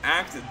to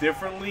act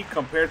differently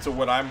compared to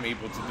what I'm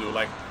able to do.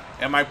 Like,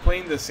 am I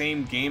playing the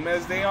same game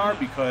as they are?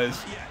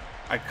 Because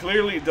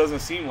clearly it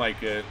doesn't seem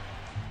like it.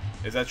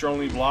 Is that your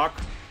only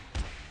block?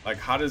 Like,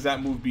 how does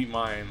that move beat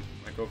mine?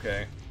 Like,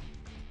 okay.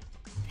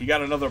 He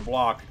got another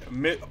block.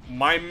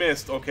 Mine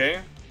missed,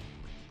 okay.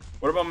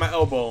 What about my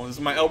elbow? Does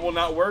my elbow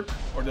not work?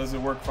 Or does it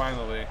work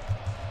finally?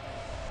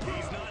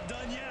 He's not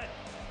done yet.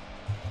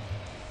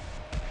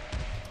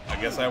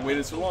 I guess I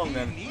waited too long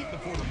then.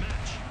 Before the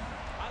match.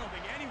 I don't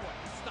think anyone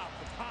can stop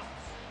the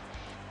pops.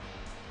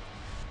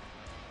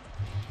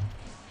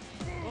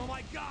 Oh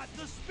my God,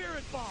 the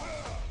spirit bomb.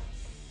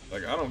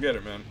 Like, I don't get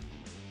it, man.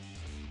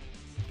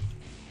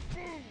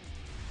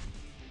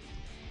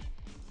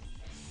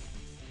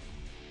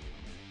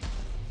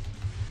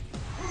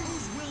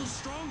 Whose will is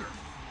stronger?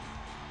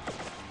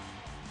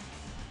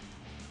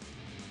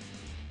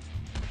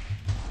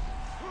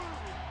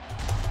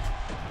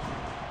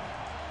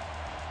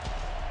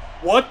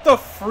 What the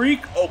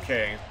freak?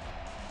 Okay.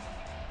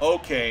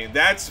 Okay,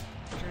 that's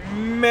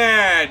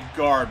mad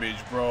garbage,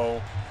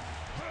 bro.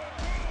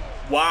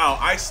 Wow,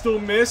 I still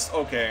missed?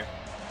 Okay.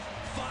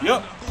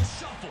 Yep.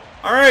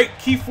 Alright,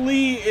 Keith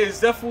Lee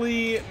is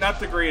definitely not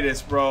the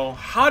greatest, bro.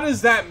 How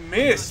does that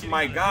miss,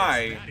 my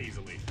guy?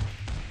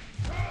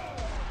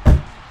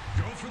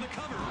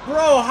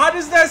 Bro, how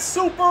does that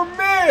super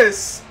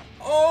miss?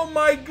 Oh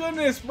my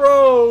goodness,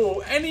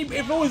 bro. If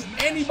it was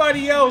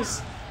anybody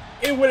else,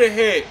 it would have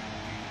hit.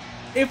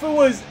 If it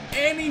was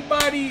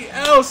anybody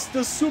else,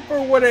 the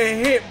super would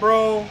have hit,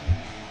 bro.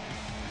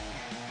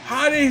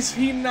 How does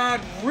he not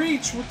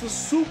reach with the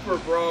super,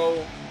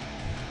 bro?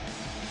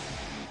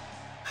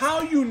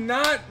 How you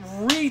not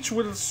reach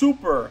with a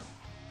super?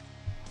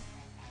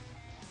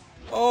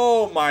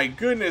 Oh my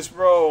goodness,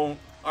 bro.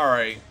 All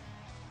right.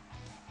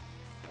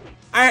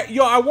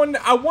 I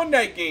won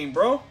that game,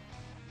 bro.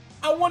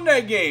 I won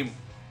that game.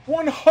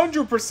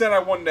 100% I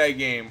won that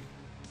game.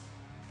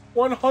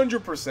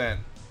 100%.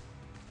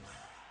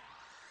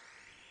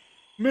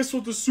 Miss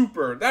with the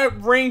super.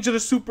 That range of the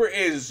super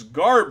is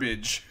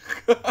garbage.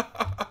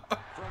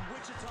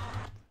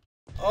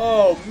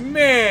 Oh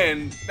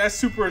man, that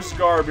super is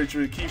garbage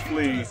with Keith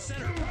Lee.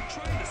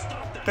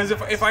 Because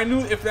if I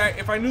knew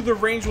the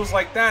range was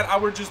like that, I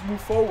would just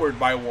move forward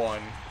by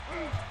one.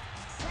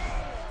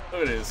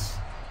 Look at this.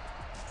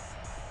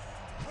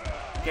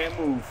 Can't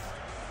move.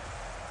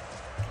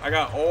 I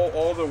got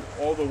all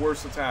the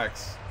worst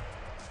attacks.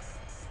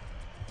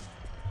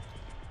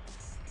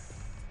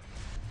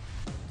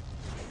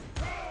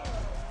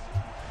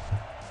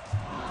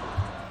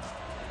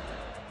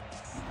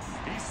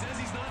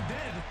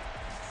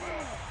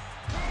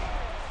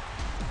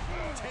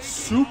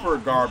 Super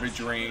garbage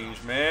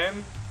range,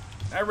 man.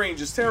 That range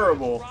is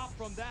terrible.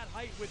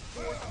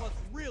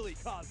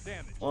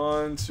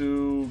 1,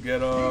 2,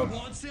 get up.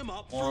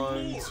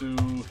 1, 2,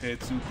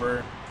 hit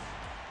super.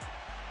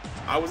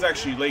 I was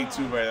actually late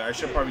too, but I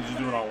should probably just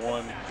do it on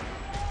 1.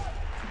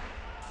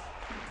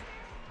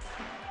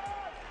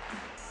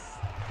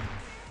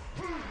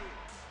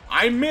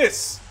 I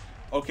miss.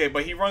 Okay,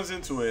 but he runs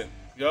into it.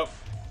 Yup.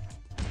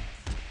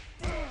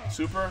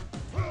 Super.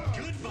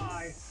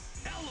 Goodbye.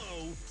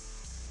 Hello.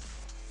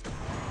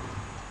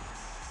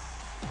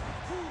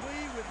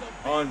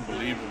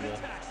 Unbelievable.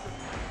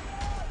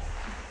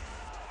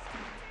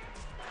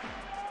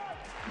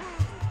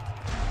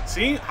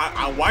 See,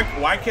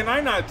 why can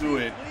I not do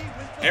it?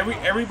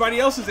 Everybody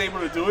else is able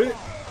to do it.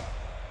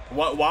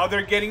 While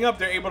they're getting up,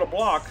 they're able to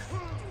block.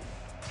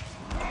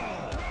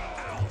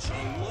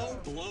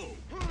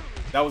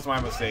 That was my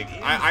mistake.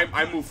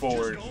 I moved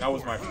forward. That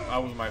was my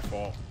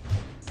fault.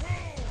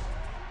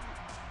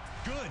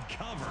 Good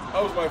cover.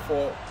 That was my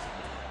fault.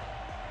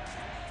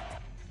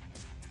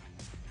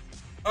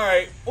 All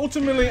right.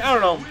 Ultimately, I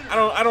don't know.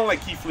 I don't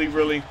like Keith Lee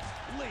really.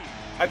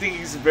 I think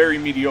he's very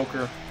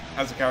mediocre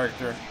as a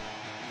character.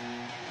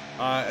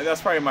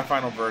 That's probably my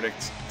final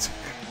verdict.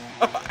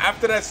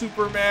 After that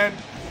Superman,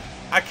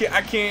 I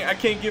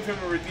can't give him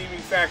a redeeming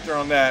factor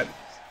on that.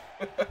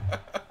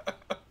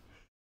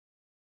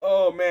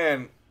 Oh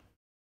man.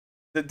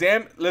 The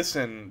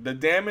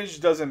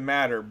damage doesn't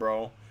matter,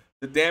 bro.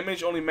 The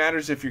damage only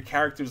matters if your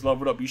character's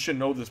leveled up. You should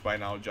know this by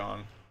now,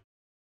 John.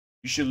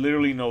 You should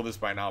literally know this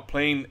by now.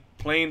 Playing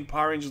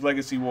Power Rangers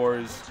Legacy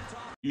Wars,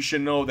 you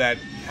should know that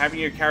having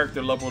your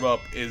character leveled up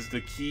is the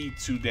key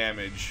to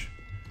damage.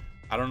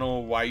 I don't know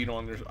why you don't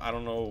understand. I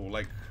don't know,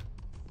 like,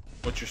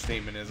 what your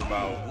statement is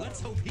about.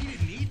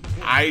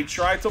 I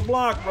tried to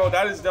block, bro.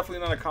 That is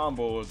definitely not a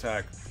combo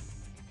attack.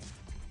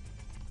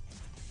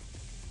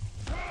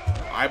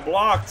 I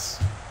blocked.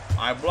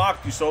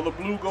 You saw the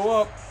blue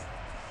go up.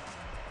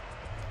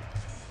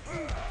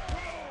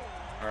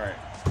 Alright.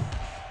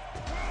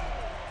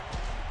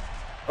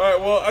 Alright,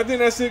 well, I think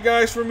that's it,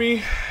 guys, for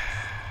me.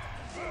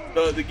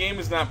 The game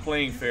is not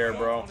playing fair,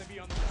 bro.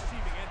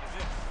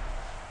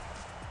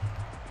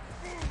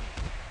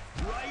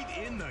 Right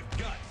in the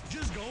gut.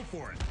 Just go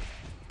for it.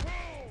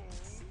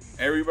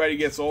 Everybody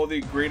gets all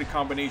the great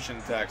combination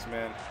attacks,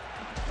 man.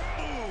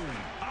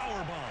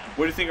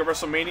 What do you think of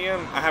WrestleMania?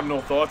 I have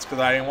no thoughts because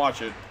I didn't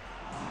watch it.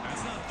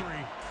 That's not 3.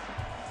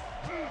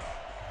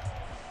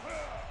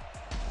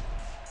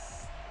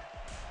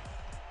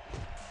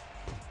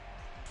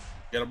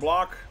 Get a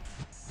block.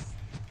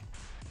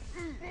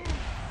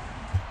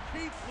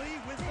 Keith Lee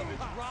with the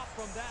drop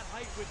from that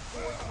height with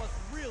force must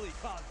really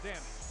cause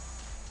damage.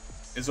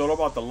 It's all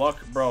about the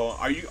luck, bro.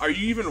 Are you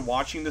even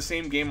watching the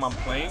same game I'm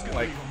playing?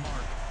 Like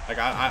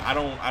I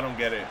don't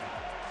get it.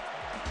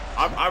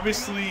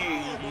 Obviously,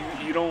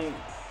 you don't.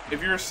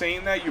 If you're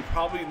saying that, you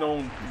probably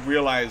don't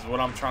realize what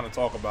I'm trying to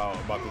talk about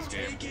this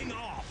game.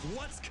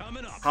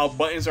 How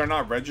buttons are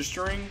not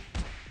registering,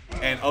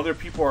 and other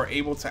people are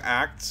able to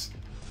act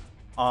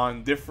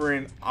on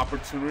different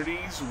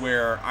opportunities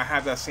where I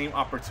have that same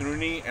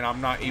opportunity and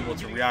I'm not able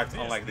to react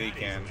unlike they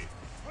can.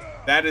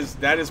 That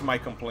is my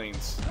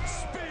complaints.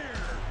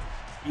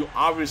 You're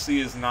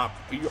obviously not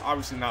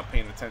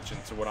paying attention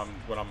to what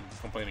I'm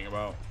complaining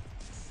about.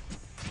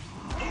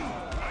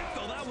 I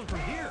felt that one from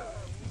here.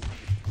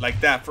 Like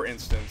that, for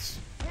instance.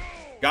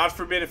 God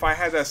forbid if I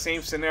had that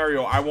same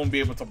scenario, I won't be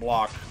able to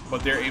block,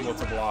 but they're able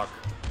to block.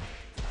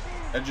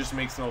 That just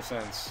makes no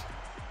sense.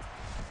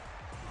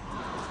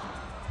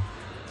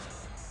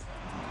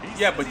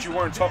 Yeah, but you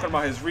weren't talking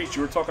about his reach,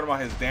 you were talking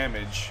about his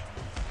damage.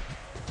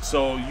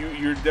 So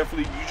you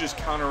just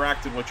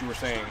counteracted what you were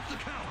saying.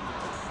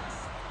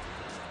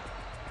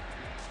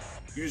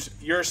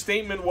 Your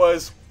statement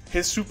was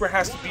his super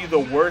has to be the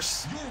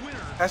worst.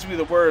 Has to be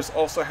the worst.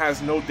 Also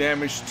has no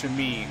damage to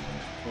me.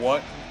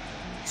 What?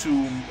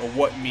 To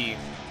what me?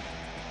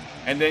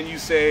 And then you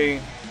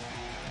say,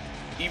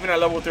 even at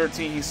level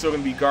 13, he's still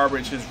gonna be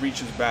garbage. His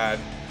reach is bad.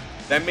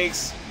 That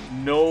makes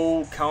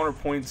no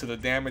counterpoint to the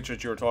damage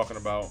that you were talking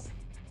about.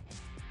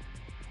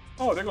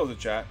 Oh, there goes the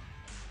chat.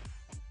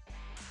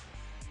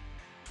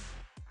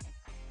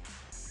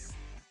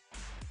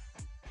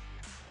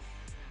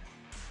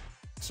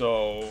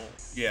 So,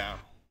 yeah.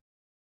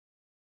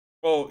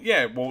 Well,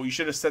 yeah, well, you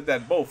should have said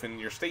that both in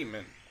your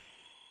statement.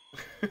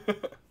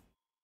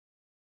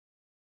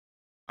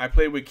 I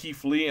play with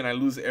Keith Lee and I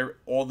lose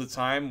all the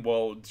time.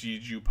 Well,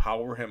 did you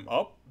power him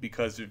up?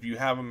 Because if you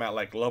have him at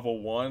like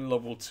level 1,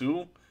 level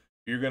 2,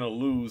 you're going to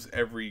lose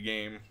every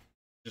game.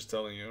 Just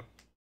telling you.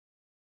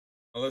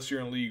 Unless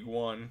you're in League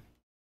 1.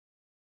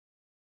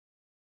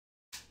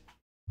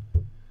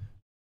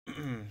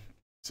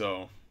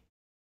 So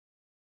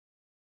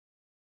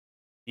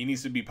he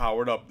needs to be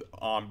powered up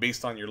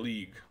based on your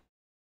league.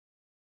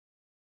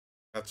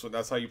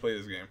 That's how you play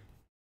this game.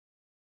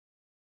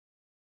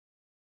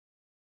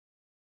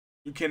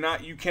 You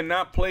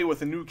cannot play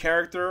with a new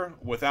character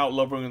without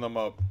leveling them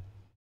up.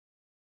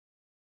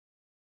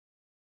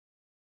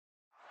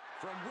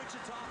 From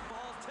Wichita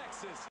Falls,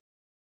 Texas.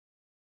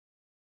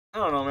 I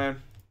don't know,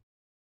 man.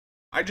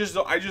 I just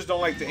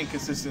don't like the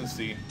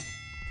inconsistency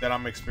that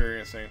I'm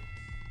experiencing.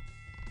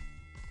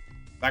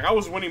 Like I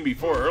was winning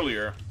before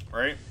earlier,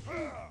 right?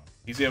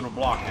 He's able to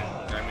block it.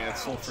 I mean,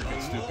 that's so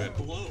freaking stupid.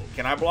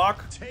 Can I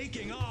block?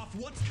 Taking off.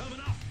 What's coming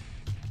up?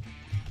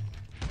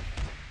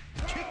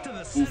 Kick to the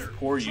Oof, center.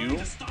 poor you.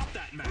 To stop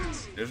that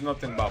mass. There's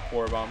nothing about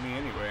poor about me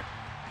anyway.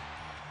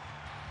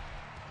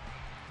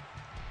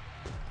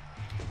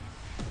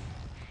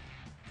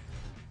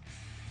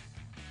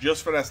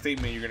 Just for that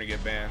statement, you're gonna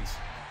get bans.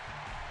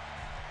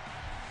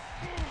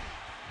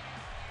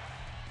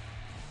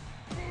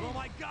 Oh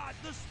my God,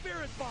 the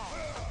spirit bomb!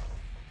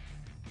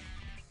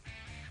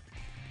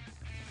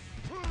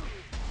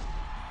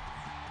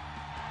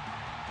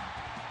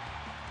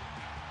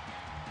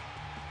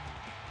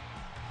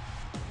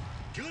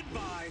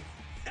 Goodbye.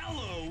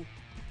 Hello.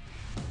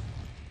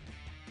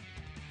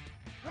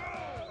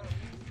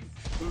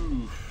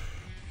 Oof.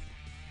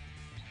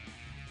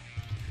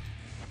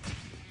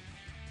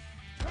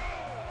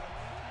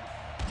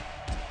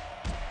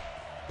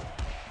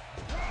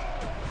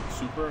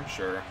 Super?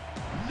 Sure.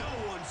 No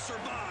one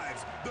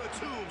survives the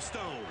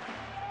tombstone.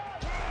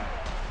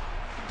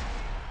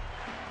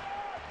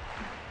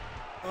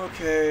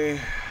 Okay.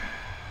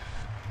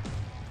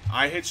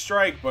 I hit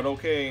strike, but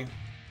okay.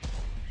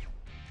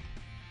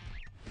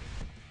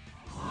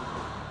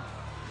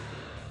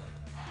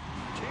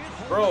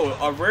 Bro,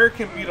 a rare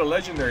can beat a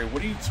legendary.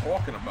 What are you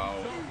talking about?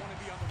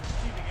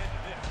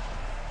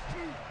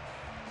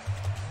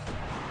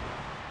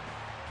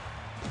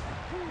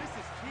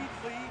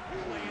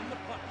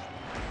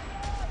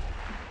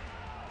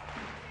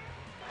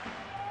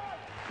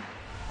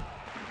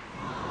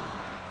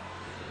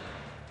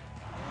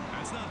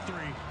 That's not 3.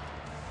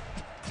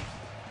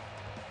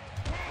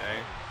 Okay.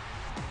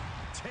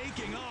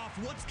 Taking off.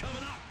 What's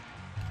coming up?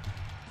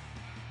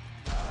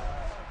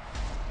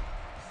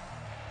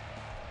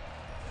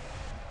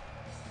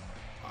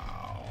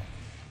 Wow.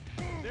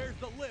 There's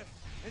the lift,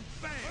 and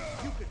bang,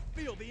 you can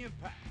feel the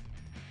impact.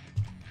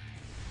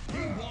 He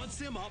wants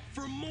him up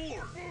for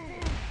more.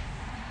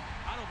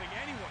 I don't think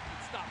anyone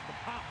can stop the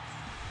pounce.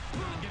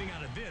 Not getting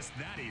out of this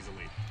that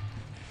easily.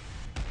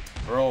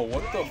 Bro,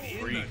 what the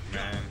freak,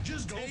 man?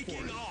 Just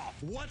taking off.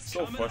 What's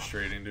So coming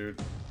frustrating,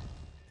 dude.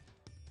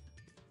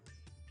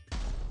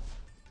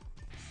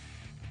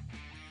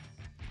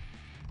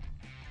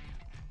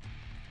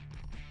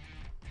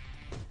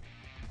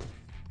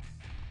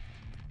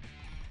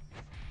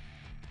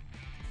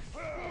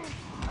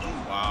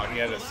 Wow, he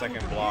had a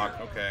second block.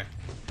 Okay.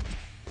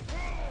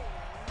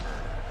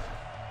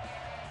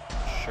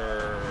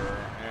 Sure.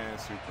 And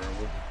super.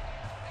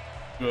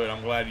 Good,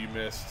 I'm glad you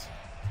missed.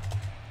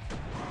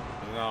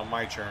 It's now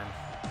my turn.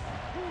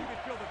 You can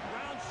feel the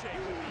ground shake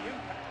with the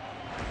impact.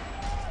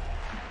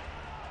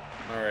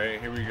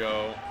 Alright, here we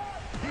go.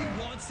 He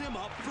wants him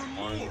up for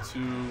more. 1,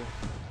 2.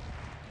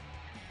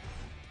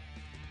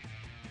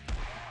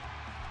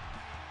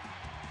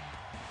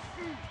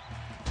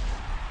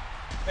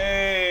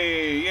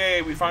 Hey,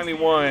 yay, we finally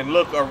won.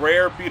 Look, a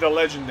rare beat a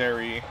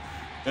legendary.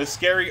 The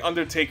scary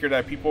Undertaker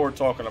that people were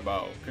talking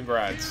about.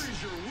 Congrats.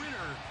 Here's your winner.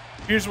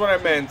 Here's what I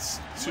meant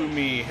to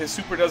me. His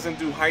super doesn't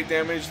do high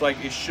damage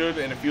like it should,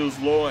 and it feels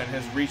low, and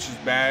his reach is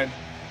bad.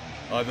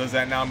 Does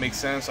that now make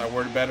sense? I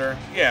worded better.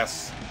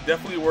 Yes,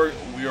 definitely.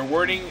 Your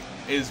wording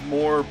is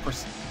more.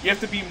 You have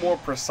to be more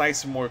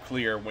precise and more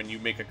clear when you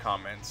make a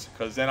comment,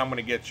 because then I'm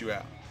gonna get you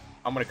out.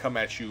 I'm gonna come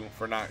at you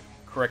for not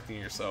correcting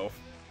yourself.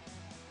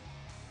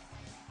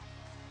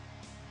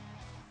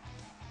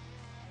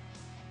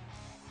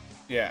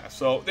 Yeah.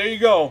 So there you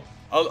go.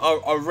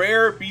 A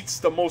rare beats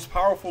the most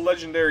powerful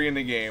legendary in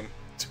the game.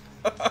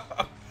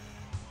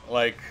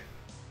 Like,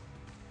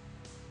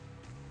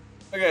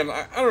 again,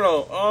 I don't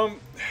know.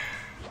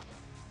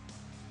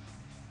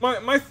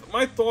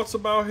 My thoughts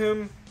about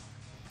him.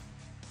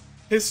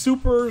 His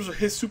super,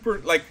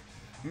 like,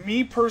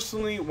 me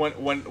personally,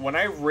 when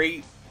I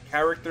rate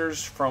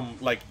characters from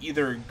like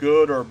either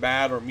good or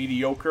bad or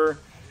mediocre,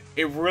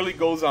 it really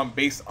goes on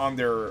based on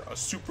their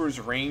super's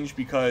range,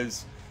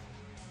 because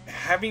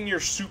having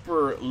your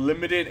super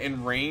limited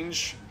in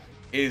range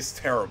is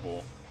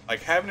terrible.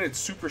 Like, having it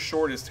super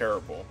short is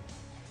terrible.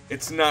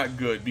 It's not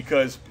good,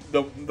 because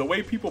the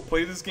way people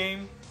play this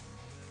game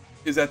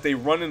is that they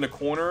run in the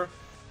corner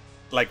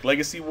like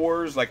Legacy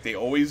Wars, like they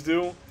always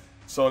do.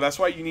 So that's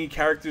why you need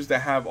characters that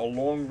have a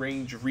long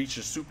range reach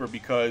of super,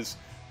 because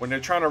when they're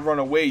trying to run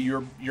away,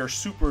 your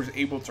super is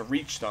able to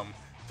reach them,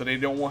 so they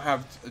don't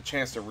have a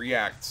chance to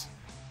react.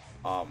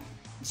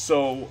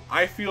 So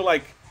I feel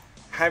like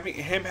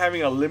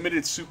having a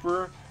limited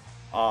super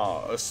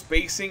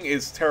spacing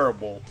is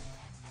terrible.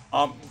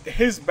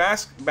 His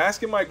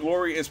Bask in My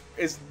Glory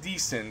is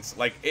decent.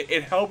 Like,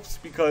 it helps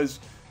because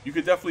you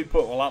could definitely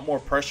put a lot more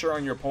pressure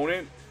on your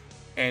opponent,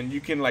 and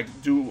you can like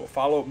do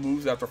follow-up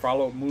moves after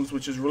follow-up moves,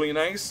 which is really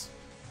nice.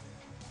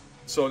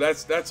 So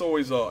that's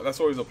always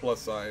a plus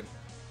side.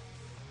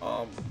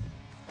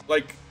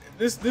 Like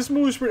this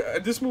move is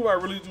this move I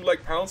really do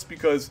like Pounce,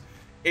 because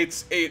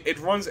it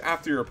runs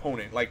after your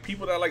opponent. Like,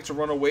 people that like to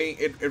run away,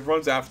 it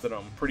runs after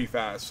them pretty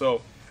fast.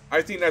 So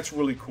I think that's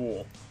really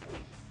cool.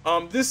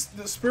 The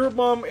Spirit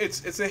Bomb,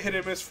 it's a hit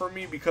and miss for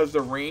me because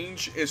the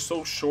range is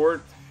so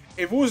short.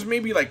 If it was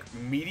maybe like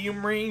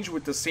medium range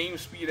with the same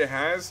speed it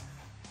has,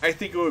 I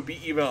think it would be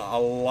even a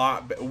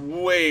lot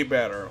way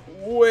better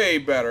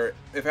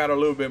if it had a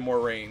little bit more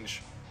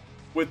range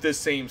with this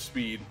same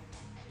speed.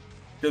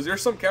 Because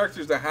there's some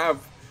characters that have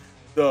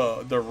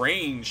the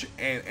range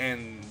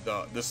and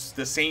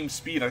the same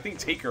speed. I think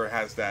Taker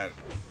has that.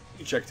 Let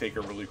me check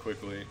Taker really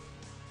quickly.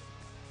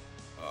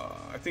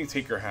 I think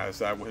Taker has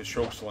that with his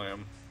choke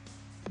slam.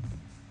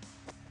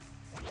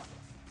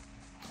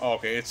 Oh,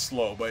 okay, it's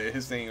slow, but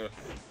his thing.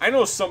 I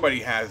know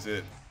somebody has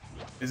it.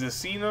 Is it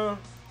Cena?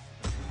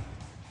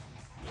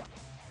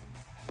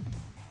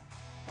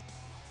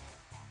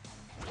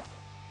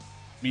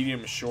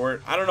 Medium,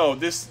 short. I don't know.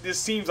 This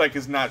seems like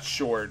it's not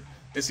short.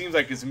 It seems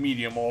like it's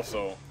medium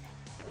also.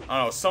 I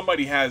don't know.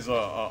 Somebody has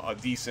a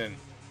decent.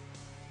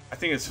 I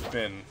think it's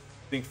Finn.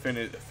 I think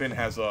Finn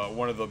has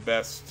one of the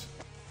best.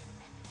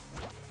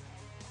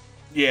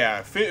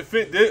 Yeah,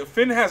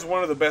 Finn has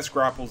one of the best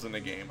grapples in the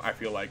game. I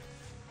feel like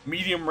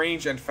medium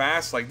range and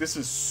fast. Like, this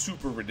is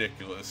super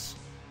ridiculous.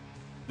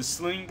 The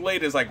Sling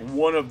Blade is like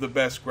one of the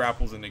best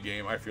grapples in the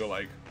game, I feel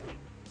like.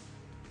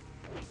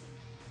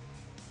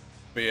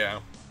 But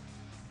yeah,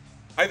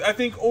 I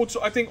think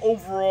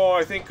overall,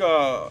 I think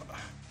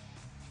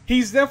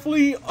he's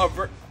definitely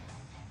a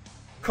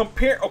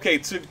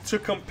to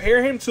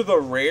compare him to the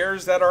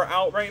rares that are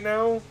out right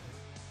now.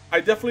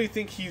 I definitely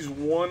think he's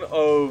one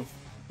of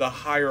the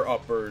higher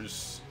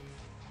uppers,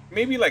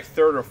 maybe like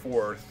 3rd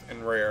or 4th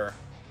in rare.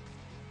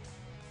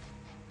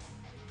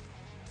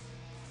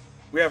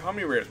 We have how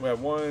many rares? We have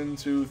 1,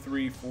 2,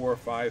 3, 4,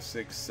 5,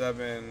 6,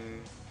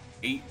 7,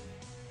 8.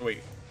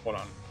 Wait, hold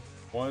on.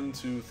 1,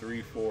 2,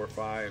 3, 4,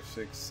 5,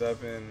 6,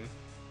 7,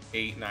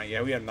 8, 9.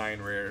 Yeah, we have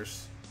 9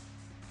 rares.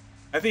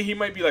 I think he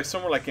might be like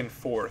somewhere like in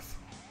 4th.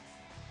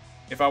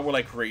 If I would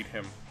like rate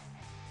him.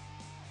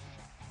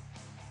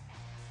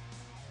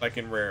 Like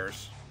in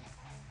rares.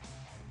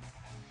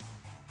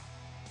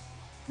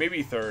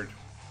 Maybe 3rd.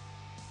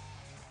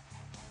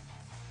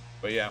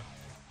 But yeah.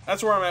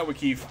 That's where I'm at with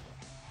Keith.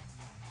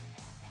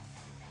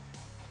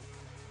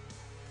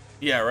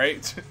 Yeah,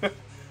 right?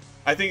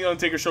 I think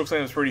Undertaker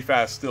chokeslam is pretty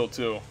fast still,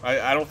 too.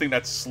 I don't think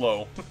that's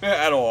slow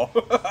at all.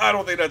 I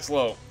don't think that's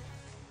slow.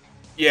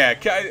 Yeah,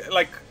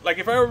 like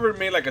if I ever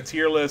made like a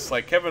tier list,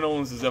 like Kevin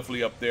Owens is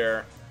definitely up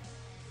there.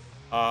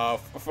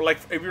 For like,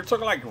 if you're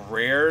talking like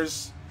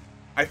rares,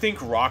 I think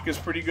Rock is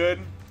pretty good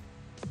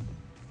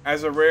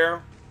as a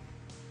rare.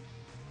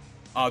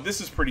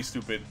 This is pretty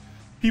stupid.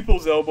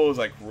 People's Elbow is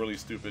like really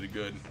stupid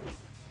good.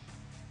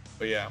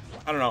 But yeah,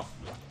 I don't know.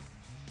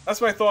 That's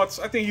my thoughts.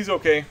 I think he's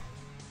okay.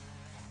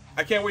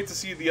 I can't wait to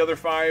see the other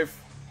 5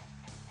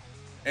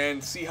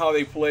 and see how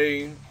they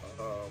play.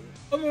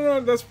 Other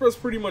than that, that's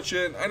pretty much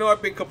it. I know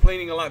I've been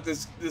complaining a lot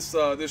this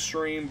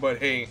stream, but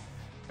hey,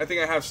 I think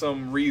I have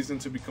some reason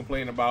to be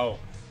complaining about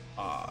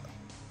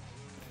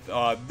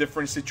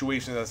different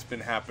situations that's been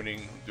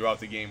happening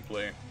throughout the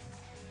gameplay.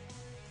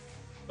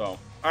 So, all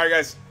right,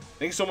 guys,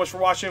 thank you so much for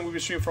watching. We've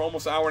been streaming for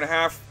almost an hour and a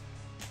half.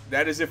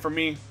 That is it for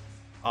me.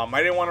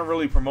 I didn't want to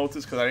really promote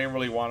this because I didn't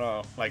really want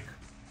to like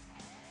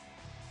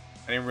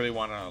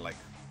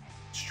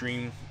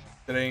stream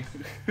today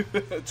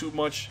too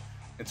much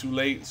and too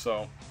late. So,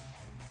 all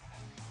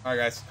right,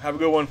 guys, have a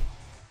good one.